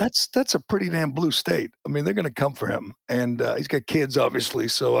 I don't know. That's a pretty damn blue state. I mean, they're going to come for him, and he's got kids, obviously.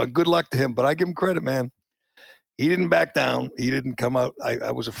 So good luck to him. But I give him credit, man. He didn't back down. He didn't come out.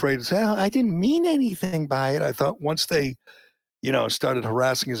 I was afraid to say, I didn't mean anything by it. I thought once they started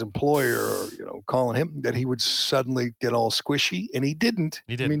harassing his employer or, calling him, that he would suddenly get all squishy, and he didn't.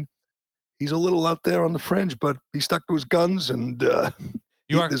 He did. I mean, he's a little out there on the fringe, but he stuck to his guns, and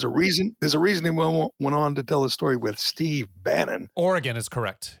there's a reason. There's a reason he went on to tell a story with Steve Bannon. Oregon is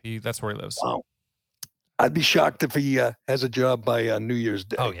correct. That's where he lives. Wow. I'd be shocked if he has a job by New Year's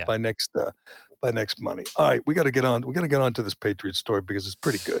Day. Oh, yeah. By next Monday. All right, we got to get on. We got to get on to this Patriot story because it's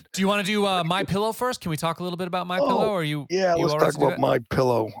pretty good. Do you want to do My Pillow first? Can we talk a little bit about My Pillow? Or let's talk about My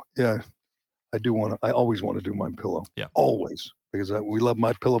Pillow. Yeah, I do want to. I always want to do My Pillow. Yeah, always, because we love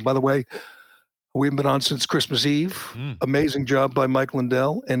My Pillow. By the way, we've been on since Christmas Eve. Amazing job by Mike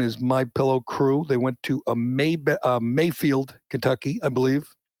Lindell and his My Pillow crew. They went to Mayfield, Kentucky, I believe.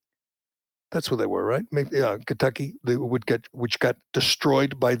 That's where they were, right? Kentucky, which got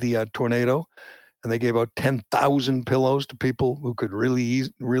destroyed by the tornado, and they gave out 10,000 pillows to people who could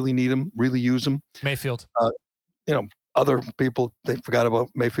really need them, really use them. Mayfield. Other people, they forgot about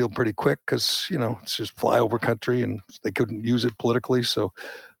Mayfield pretty quick because it's just flyover country and they couldn't use it politically. So,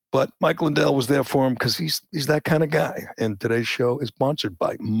 but Mike Lindell was there for him because he's that kind of guy. And today's show is sponsored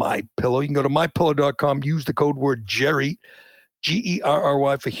by My Pillow. You can go to mypillow.com, use the code word Jerry. Gerry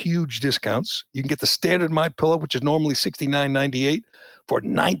for huge discounts. You can get the standard My Pillow, which is normally $69.98 for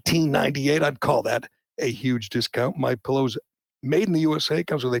 $19.98. I'd call that a huge discount. My Pillow's made in the USA,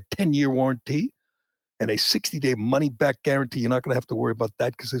 comes with a 10-year warranty and a 60-day money-back guarantee. You're not going to have to worry about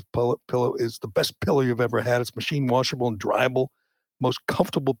that because this pillow is the best pillow you've ever had. It's machine washable and dryable, most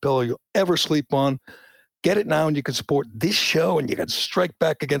comfortable pillow you'll ever sleep on. Get it now, and you can support this show, and you can strike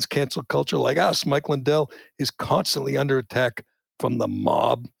back against cancel culture like us. Mike Lindell is constantly under attack from the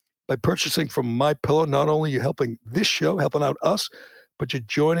mob. By purchasing from My Pillow, not only are you helping this show, helping out us, but you're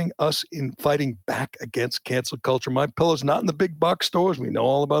joining us in fighting back against cancel culture. My Pillow is not in the big box stores. We know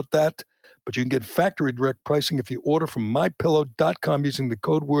all about that. But you can get factory direct pricing if you order from mypillow.com using the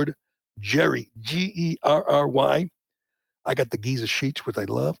code word Jerry, Gerry. I got the Giza sheets, which I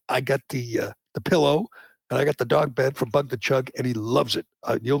love. I got the pillow, and I got the dog bed for Bug the Chug, and he loves it.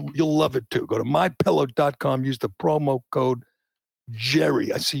 You'll love it too. Go to mypillow.com. Use the promo code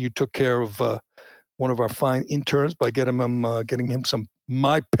Jerry. I see you took care of one of our fine interns by getting him some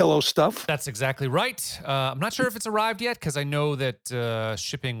My Pillow stuff. That's exactly right. I'm not sure if it's arrived yet because I know that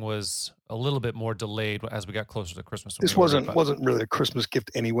shipping was a little bit more delayed as we got closer to Christmas. This wasn't really a Christmas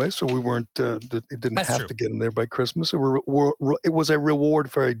gift anyway, so we weren't. It didn't have to get in there by Christmas. It was a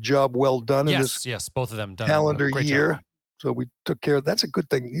reward for a job well done in this both of them done calendar year. So we took care of. That's a good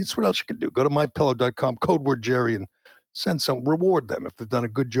thing. It's what else you can do. Go to mypillow.com, code word Jerry, and reward them if they've done a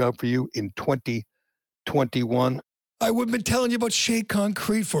good job for you in 2021. We've been telling you about Shea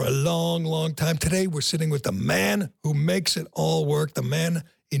Concrete for a long, long time. Today, we're sitting with the man who makes it all work, the man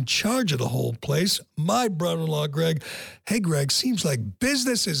in charge of the whole place, my brother-in-law, Greg. Hey, Greg, seems like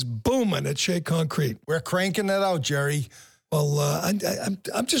business is booming at Shea Concrete. We're cranking it out, Jerry. Well,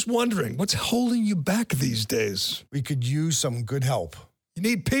 I'm just wondering, what's holding you back these days? We could use some good help. You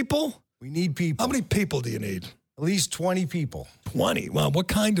need people? We need people. How many people do you need? At least 20 people. 20? Wow, what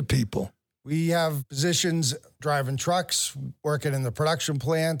kind of people? We have positions driving trucks, working in the production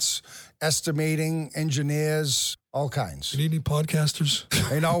plants, estimating, engineers, all kinds. You need any podcasters?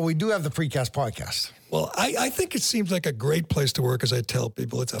 We do have the Precast podcast. Well, I think it seems like a great place to work, as I tell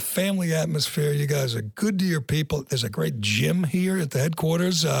people. It's a family atmosphere. You guys are good to your people. There's a great gym here at the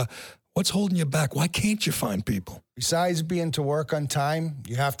headquarters. What's holding you back? Why can't you find people? Besides being to work on time,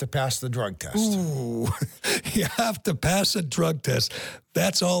 you have to pass the drug test. Ooh, you have to pass a drug test.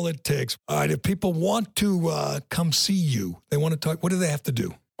 That's all it takes. All right, if people want to come see you, they want to talk, what do they have to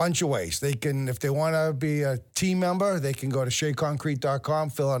do? Bunch of ways. They can, if they want to be a team member, they can go to SheaConcrete.com,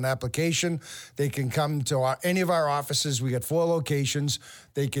 fill out an application. They can come to any of our offices. We got 4 locations.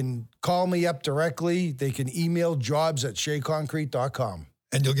 They can call me up directly. They can email jobs@SheaConcrete.com.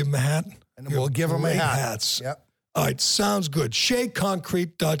 And you'll give them a hat? And we'll give them a hat. Hats. Yep. All right, sounds good.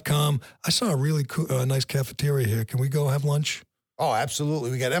 SheaConcrete.com. I saw a really cool, nice cafeteria here. Can we go have lunch? Oh,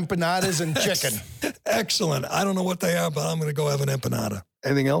 absolutely. We got empanadas and chicken. Excellent. I don't know what they are, but I'm going to go have an empanada.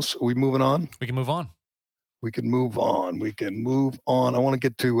 Anything else? Are we moving on? We can move on. We can move on. I want to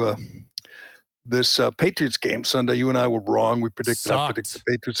get to this Patriots game Sunday. You and I were wrong. We predicted the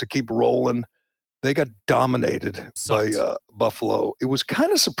Patriots to keep rolling. They got dominated by Buffalo. It was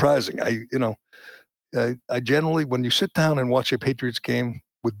kind of surprising. I generally, when you sit down and watch a Patriots game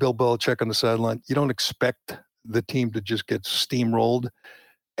with Bill Belichick on the sideline, you don't expect the team to just get steamrolled.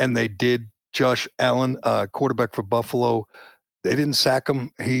 And they did. Josh Allen, quarterback for Buffalo, they didn't sack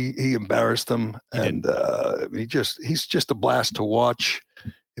him. He embarrassed them. He's just a blast to watch.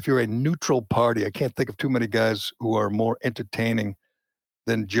 If you're a neutral party, I can't think of too many guys who are more entertaining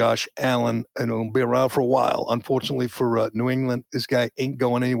than Josh Allen, and he'll be around for a while. Unfortunately for New England, this guy ain't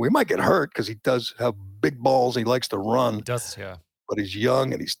going anywhere. He might get hurt because he does have big balls. And he likes to run. He does, yeah. But he's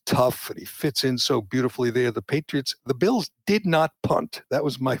young and he's tough and he fits in so beautifully there. The Bills did not punt. That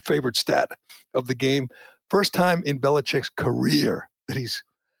was my favorite stat of the game. First time in Belichick's career that he's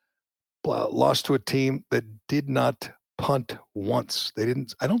lost to a team that did not punt once.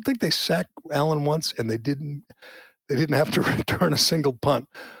 I don't think they sacked Allen once, and they didn't have to return a single punt,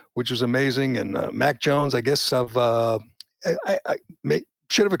 which was amazing. And Mac Jones, I guess I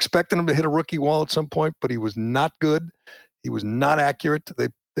should have expected him to hit a rookie wall at some point, but he was not good. He was not accurate.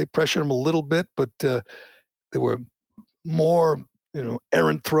 They pressured him a little bit, but there were more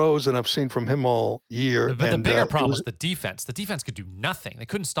errant throws than I've seen from him all year. The bigger problem was the defense. The defense could do nothing. They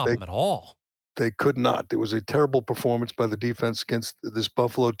couldn't stop him at all. They could not. It was a terrible performance by the defense against this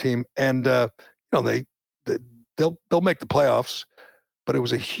Buffalo team, and they'll make the playoffs, but it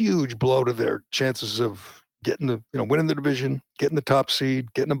was a huge blow to their chances of getting winning the division, getting the top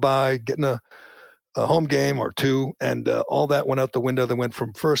seed, getting a bye, getting a home game or two, and all that went out the window. They went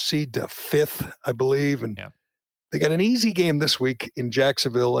from first seed to 5th, I believe, and they got an easy game this week in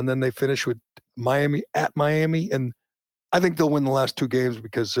Jacksonville, and then they finish with Miami at Miami, and I think they'll win the last 2 games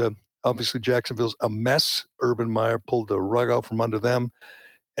because obviously Jacksonville's a mess. Urban Meyer pulled the rug out from under them,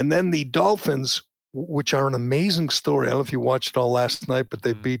 and then the Dolphins, which are an amazing story. I don't know if you watched it all last night, but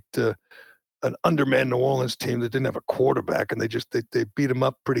they beat an undermanned New Orleans team that didn't have a quarterback, and they beat them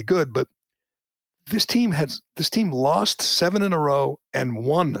up pretty good, but this team lost 7 in a row and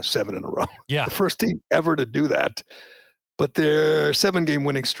won 7 in a row. Yeah. The first team ever to do that. But their 7-game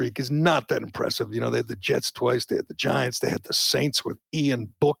winning streak is not that impressive. They had the Jets twice. They had the Giants. They had the Saints with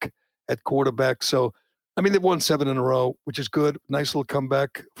Ian Book at quarterback. So, they've won 7 in a row, which is good. Nice little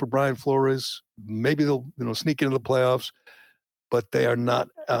comeback for Brian Flores. Maybe they'll sneak into the playoffs, but they are not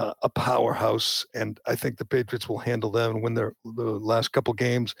a powerhouse. And I think the Patriots will handle them and win the last couple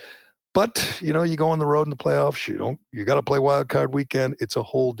games. But, you go on the road in the playoffs, you got to play wild card weekend. It's a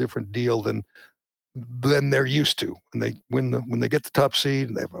whole different deal than they're used to. And when they get the top seed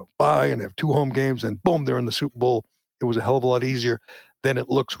and they have a bye and they have 2 home games and boom, they're in the Super Bowl. It was a hell of a lot easier. than it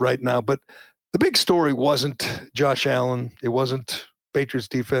looks right now. But the big story wasn't Josh Allen. It wasn't Patriots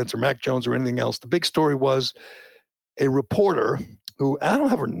defense or Mac Jones or anything else. The big story was a reporter who, I don't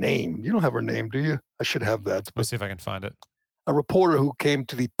have her name. You don't have her name, do you? I should have that. Let's see if I can find it. A reporter who came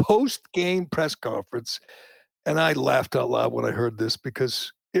to the post-game press conference, and I laughed out loud when I heard this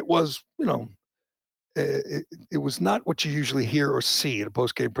because it was, it was not what you usually hear or see at a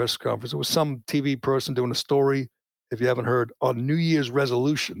post-game press conference. It was some TV person doing a story, if you haven't heard, on New Year's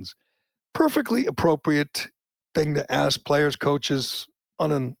resolutions. Perfectly appropriate thing to ask players, coaches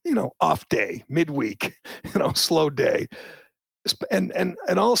on an, off day, midweek, slow day.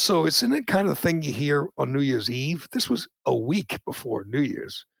 And also, isn't it kind of the thing you hear on New Year's Eve? This was a week before New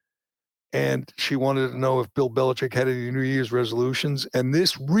Year's. And she wanted to know if Bill Belichick had any New Year's resolutions. And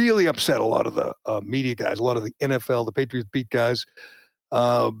this really upset a lot of the media guys, a lot of the NFL, the Patriots beat guys,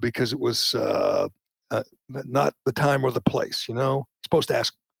 because it was not the time or the place, supposed to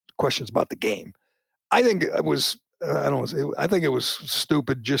ask questions about the game. I think it was, I think it was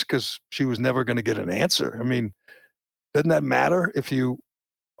stupid just because she was never going to get an answer. I mean, doesn't that matter if you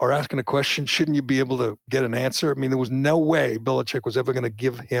are asking a question? Shouldn't you be able to get an answer? I mean, there was no way Belichick was ever going to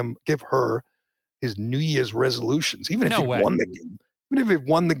give her his New Year's resolutions, even if he won the game. Even if he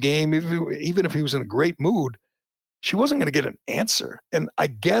won the game, even if he was in a great mood, she wasn't going to get an answer. And I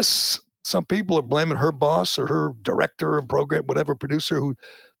guess some people are blaming her boss or her director or program, whatever producer who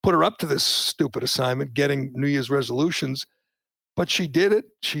put her up to this stupid assignment, getting New Year's resolutions. But she did it.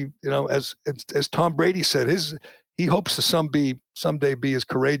 She, as Tom Brady said, he hopes to someday be as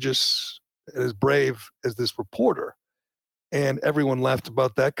courageous and as brave as this reporter. And everyone laughed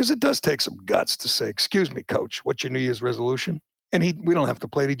about that because it does take some guts to say, "Excuse me, coach, what's your New Year's resolution?" And we don't have to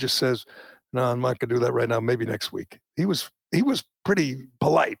play it. He just says, "No, I'm not going to do that right now. Maybe next week." He was pretty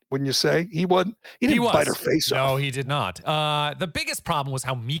polite, wouldn't you say? He didn't bite her face off. No, he did not. The biggest problem was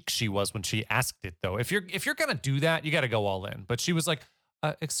how meek she was when she asked it, though. If you're going to do that, you got to go all in. But she was like,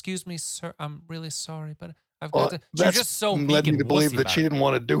 "Excuse me, sir, I'm really sorry, but I've got to." She was just so meek led me and to believe that about she didn't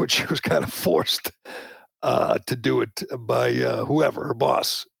want to do it. She was kind of forced to do it by whoever, her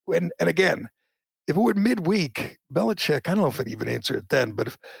boss. And again, if it were midweek, Belichick, I don't know if it even answered it then,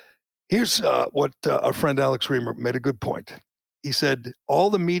 but here's what our friend Alex Reamer made a good point. He said, all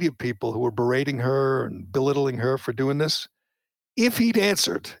the media people who were berating her and belittling her for doing this, if he'd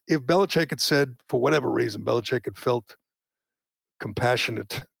answered, if Belichick had said, for whatever reason, Belichick had felt compassion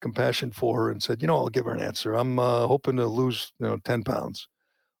for her and said, I'll give her an answer. I'm hoping to lose, 10 pounds.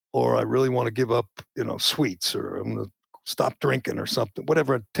 Or I really want to give up, sweets, or I'm going to stop drinking or something,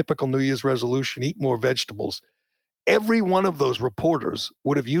 whatever, a typical New Year's resolution, eat more vegetables. Every one of those reporters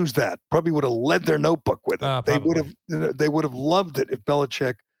would have used that, probably would have led their notebook with it. They would have loved it if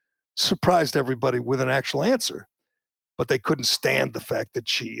Belichick surprised everybody with an actual answer, but they couldn't stand the fact that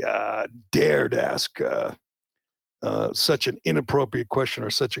she dared ask such an inappropriate question or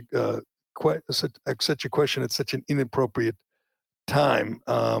such a question at such an inappropriate time.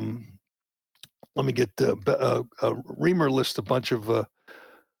 Let me get Reamer lists a bunch of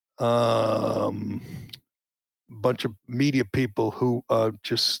media people who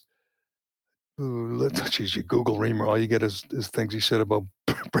you Google Reamer, all you get is things he said about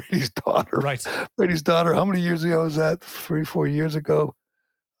Brady's daughter. Right. Brady's daughter, how many years ago was that? 3-4 years ago?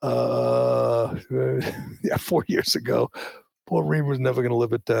 4 years ago. Poor Reamer's never going to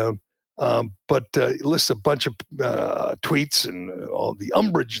live it down. But lists a bunch of tweets and all the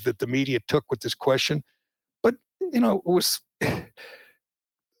umbrage that the media took with this question. But, it was the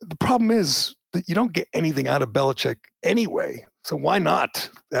problem is that you don't get anything out of Belichick anyway. So why not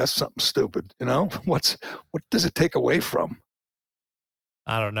ask something stupid? What does it take away from?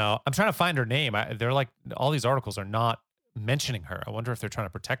 I don't know. I'm trying to find her name. They're like, all these articles are not mentioning her. I wonder if they're trying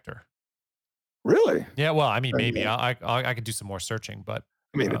to protect her. Really? Yeah. Well, I mean, maybe I could do some more searching, but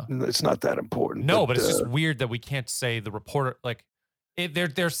I mean, it's not that important. No, but it's just weird that we can't say the reporter, like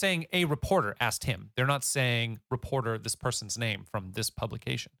they're saying a reporter asked him. They're not saying reporter, this person's name from this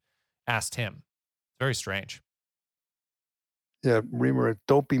publication asked him. Very strange. Yeah, Reamer,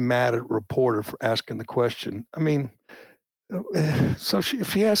 don't be mad at reporter for asking the question. I mean, so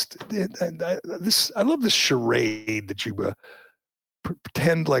if he asked this, I love this charade that you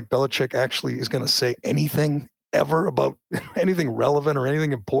pretend like Belichick actually is going to say anything ever about anything relevant or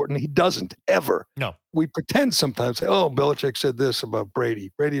anything important. He doesn't ever. No. We pretend sometimes, say, "Oh, Belichick said this about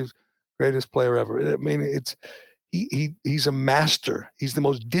Brady. Brady's greatest player ever." I mean, he's a master. He's the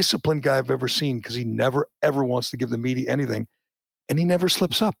most disciplined guy I've ever seen because he never ever wants to give the media anything, and he never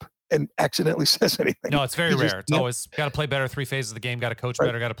slips up and accidentally says anything. No, it's very rare. It's always got to play better 3 phases of the game, got to coach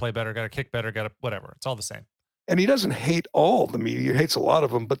better, got to play better, got to kick better, got to whatever. It's all the same. And he doesn't hate all the media. He hates a lot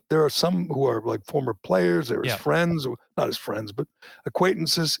of them, but there are some who are like former players. They're his friends, or not his friends, but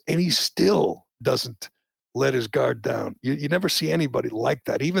acquaintances. And he still doesn't let his guard down. You never see anybody like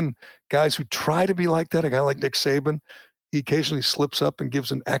that. Even guys who try to be like that, a guy like Nick Saban, he occasionally slips up and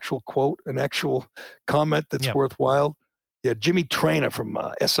gives an actual quote, an actual comment that's worthwhile. Yeah, Jimmy Traina from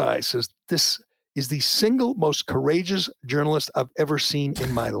SI says, this is the single most courageous journalist I've ever seen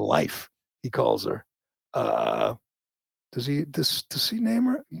in my life, he calls her. Does he name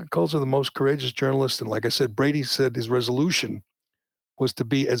her? He calls her the most courageous journalist. And like I said, Brady said his resolution was to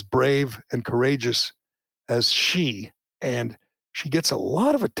be as brave and courageous as she. And she gets a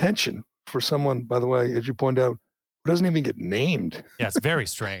lot of attention for someone, by the way, as you point out, who doesn't even get named. Yeah, it's very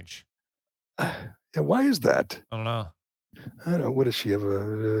strange. Yeah, why is that? I don't know. I don't know. What does she have?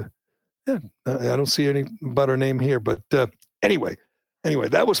 I don't see any about her name here. But anyway,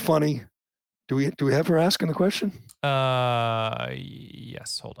 that was funny. Do we have her asking the question?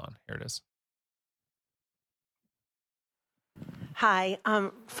 Yes. Hold on. Here it is. Hi.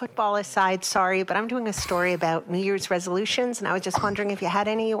 Football aside, sorry, but I'm doing a story about New Year's resolutions, and I was just wondering if you had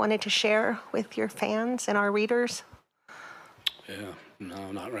any you wanted to share with your fans and our readers. Yeah.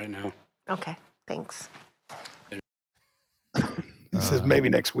 No, not right now. Okay. Thanks. He says maybe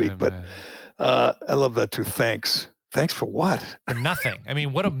next week, but I love that too. Thanks. Thanks for what? For nothing. I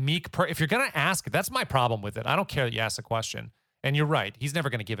mean, what a meek if you're going to ask, that's my problem with it. I don't care that you ask a question. And you're right. He's never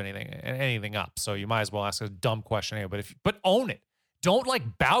going to give anything up. So you might as well ask a dumb question anyway. But own it. Don't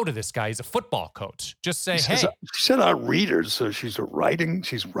bow to this guy. He's a football coach. Just say, hey. She said our readers, so she's writing.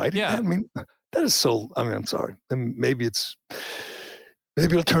 Yeah. I mean, that is so, I'm sorry. And maybe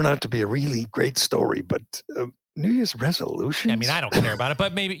it'll turn out to be a really great story, but New Year's resolutions? Yeah, I mean, I don't care about it,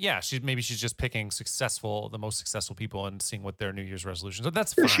 but maybe she's just picking the most successful people and seeing what their New Year's resolutions are.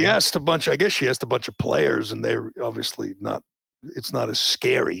 That's fine. She asked a bunch of players, and they're obviously not, it's not as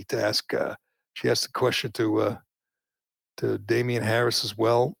scary to ask. She asked the question to Damian Harris as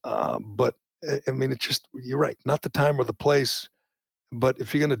well. But I mean, it's just, you're right, not the time or the place. But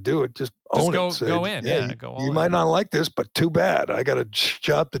if you're going to do it, just own it. Go in. Yeah, go all you in. might not like this, but too bad. I got a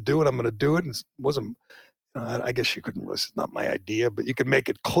job to do, and I'm going to do it. And it wasn't. I guess you couldn't. It's not my idea, but you can make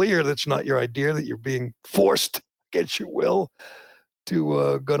it clear that's not your idea. That you're being forced against your will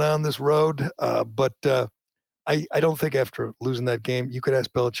to go down this road. But I don't think after losing that game, you could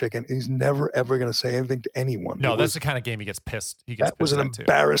ask Belichick, and he's never ever going to say anything to anyone. No, that's the kind of game he gets pissed. That was an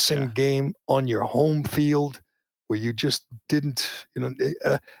embarrassing game on your home field, where you just didn't,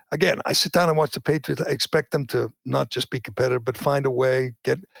 again, I sit down and watch the Patriots. I expect them to not just be competitive, but find a way,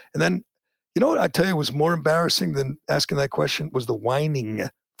 and then, what I tell you was more embarrassing than asking that question was the whining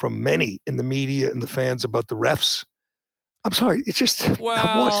from many in the media and the fans about the refs. I'm sorry. It's just,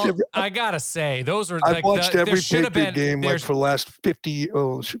 I got to say, those are I've watched every Patriot game for the last 50.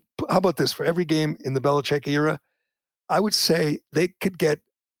 How about this? For every game in the Belichick era, I would say they could get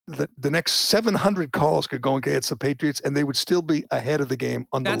the next 700 calls could go against the Patriots, and they would still be ahead of the game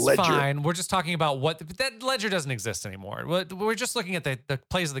on the ledger. That's fine. We're just talking about that ledger doesn't exist anymore. We're just looking at the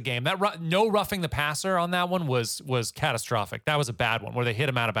plays of the game. That no roughing the passer on that one was catastrophic. That was a bad one where they hit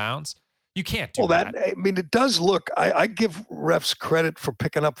him out of bounds. You can't do that. I mean, it does look. I give refs credit for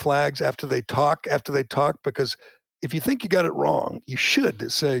picking up flags after they talk, because if you think you got it wrong, you should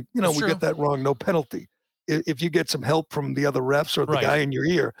say, we get that wrong, no penalty. If you get some help from the other refs or the guy in your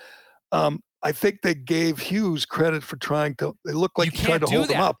ear. I think they gave Hughes credit for trying to. It looked like he tried to hold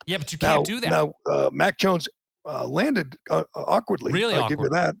him up. Yeah, but you can't do that. Now, Mac Jones landed awkwardly. Really I'll awkward. give you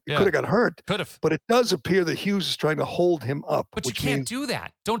that. He could have got hurt. Could have. But it does appear that Hughes is trying to hold him up. But you can't do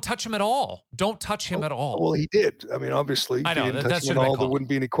that. Don't touch him at all. Don't touch him at all. Well, he did. I mean, obviously, I know, if he didn't that touch should him have at all, been there called. wouldn't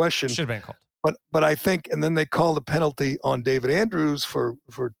be any question. Should have been called. But I think, and then they called the penalty on David Andrews for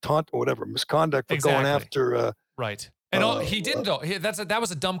taunt or whatever, misconduct for going after. Right. And he didn't go. That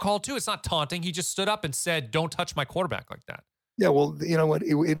was a dumb call too. It's not taunting. He just stood up and said, "Don't touch my quarterback like that." Yeah, well, you know what?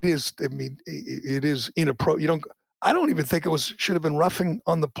 It is. I mean, it is inappropriate. I don't even think should have been roughing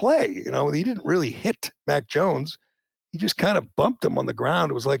on the play. He didn't really hit Mac Jones. He just kind of bumped him on the ground.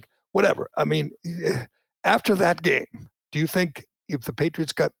 It was like, whatever. I mean, after that game, do you think if the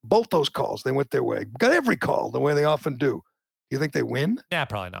Patriots got both those calls, they went their way, got every call the way they often do, do you think they win? Yeah,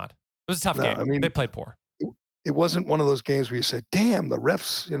 probably not. It was a tough game. I mean, they played poor. It wasn't one of those games where you said, damn, the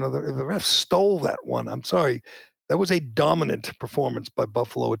refs, the refs stole that one. I'm sorry. That was a dominant performance by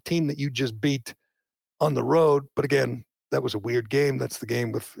Buffalo, a team that you just beat on the road. But again, that was a weird game. That's the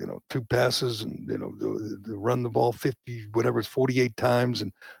game with, 2 passes and, the run the ball 48 times.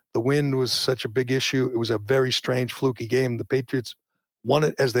 And the wind was such a big issue. It was a very strange, fluky game. The Patriots won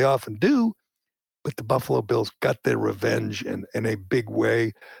it as they often do. but the Buffalo Bills got their revenge in a big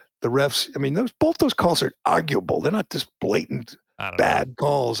way. The refs, I mean, both those calls are arguable. They're not just blatant bad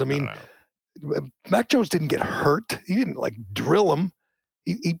calls. I mean, Mac Jones didn't get hurt. He didn't like drill him.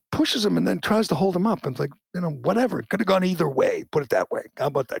 He pushes him and then tries to hold him up. And it's like, whatever. It could have gone either way. Put it that way. How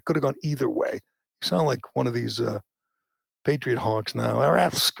about that? Could have gone either way. You sound like one of these Patriot honks now. Our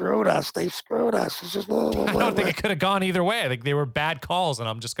refs screwed us. They screwed us. It's just blah, blah, blah, I don't think it could have gone either way. I think they were bad calls, and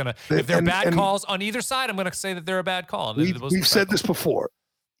I'm just going to, if they're bad calls on either side, I'm going to say that they're a bad call. We've said this before.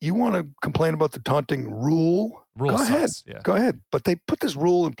 You want to complain about the taunting rule? Go ahead. Yeah. Go ahead. But they put this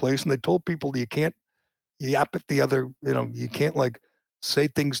rule in place, and they told people you can't yap at the other, you can't like say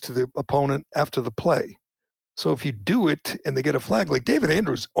things to the opponent after the play. So if you do it and they get a flag, like David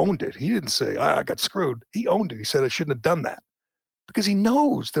Andrews owned it. He didn't say, I got screwed. He owned it. He said, I shouldn't have done that. Because he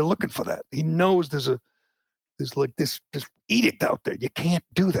knows they're looking for that. He knows there's like this edict out there. You can't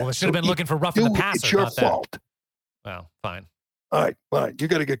do that. Well, it should have been looking for roughing the passer. It's your fault. Well, fine. All right. You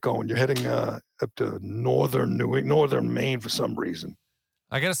got to get going. You're heading up to northern Maine for some reason.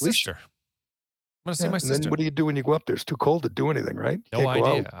 I got a sister. I'm going to see my sister. Then what do you do when you go up there? It's too cold to do anything, right? No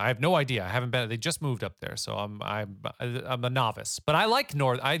idea. I have no idea. I haven't been. They just moved up there, so I'm a novice. But I like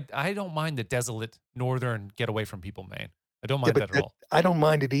I don't mind the desolate northern get away from people, Maine. I don't mind that at all. I don't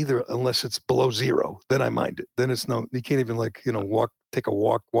mind it either unless it's below zero. Then I mind it. Then it's you can't even take a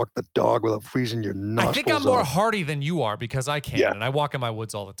walk the dog without freezing your nostrils. I think I'm more hardy than you are because I can, and I walk in my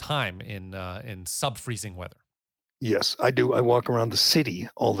woods all the time in sub-freezing weather. Yes, I do. I walk around the city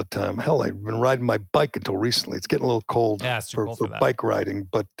all the time. Hell, I've been riding my bike until recently. It's getting a little cold for bike riding,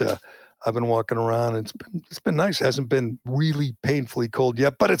 but I've been walking around. And it's been nice. It hasn't been really painfully cold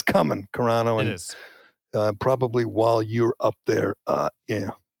yet, but it's coming, Carano. It is. Probably while you're up there,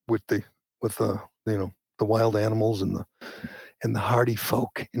 with the wild animals and the hardy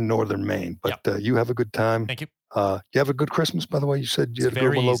folk in northern Maine. But you have a good time. Thank you. You have a good Christmas, by the way. You said you had a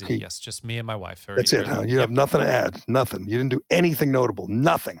good one, low key. Yes, just me and my wife. That's it, huh? You have nothing to add. Nothing. You didn't do anything notable.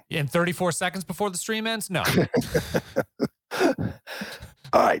 Nothing. In 34 seconds before the stream ends? No.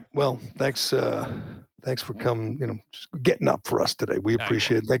 All right. Well, thanks for coming, just getting up for us today. We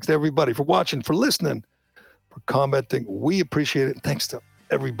appreciate it. Thanks to everybody for watching, for listening, for commenting. We appreciate it. Thanks to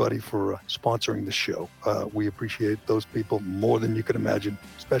everybody for sponsoring the show. We appreciate those people more than you can imagine,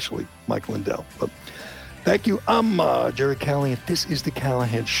 especially Mike Lindell. But thank you. I'm Jerry Callahan. This is The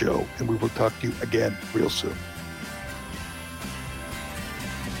Callahan Show, and we will talk to you again real soon.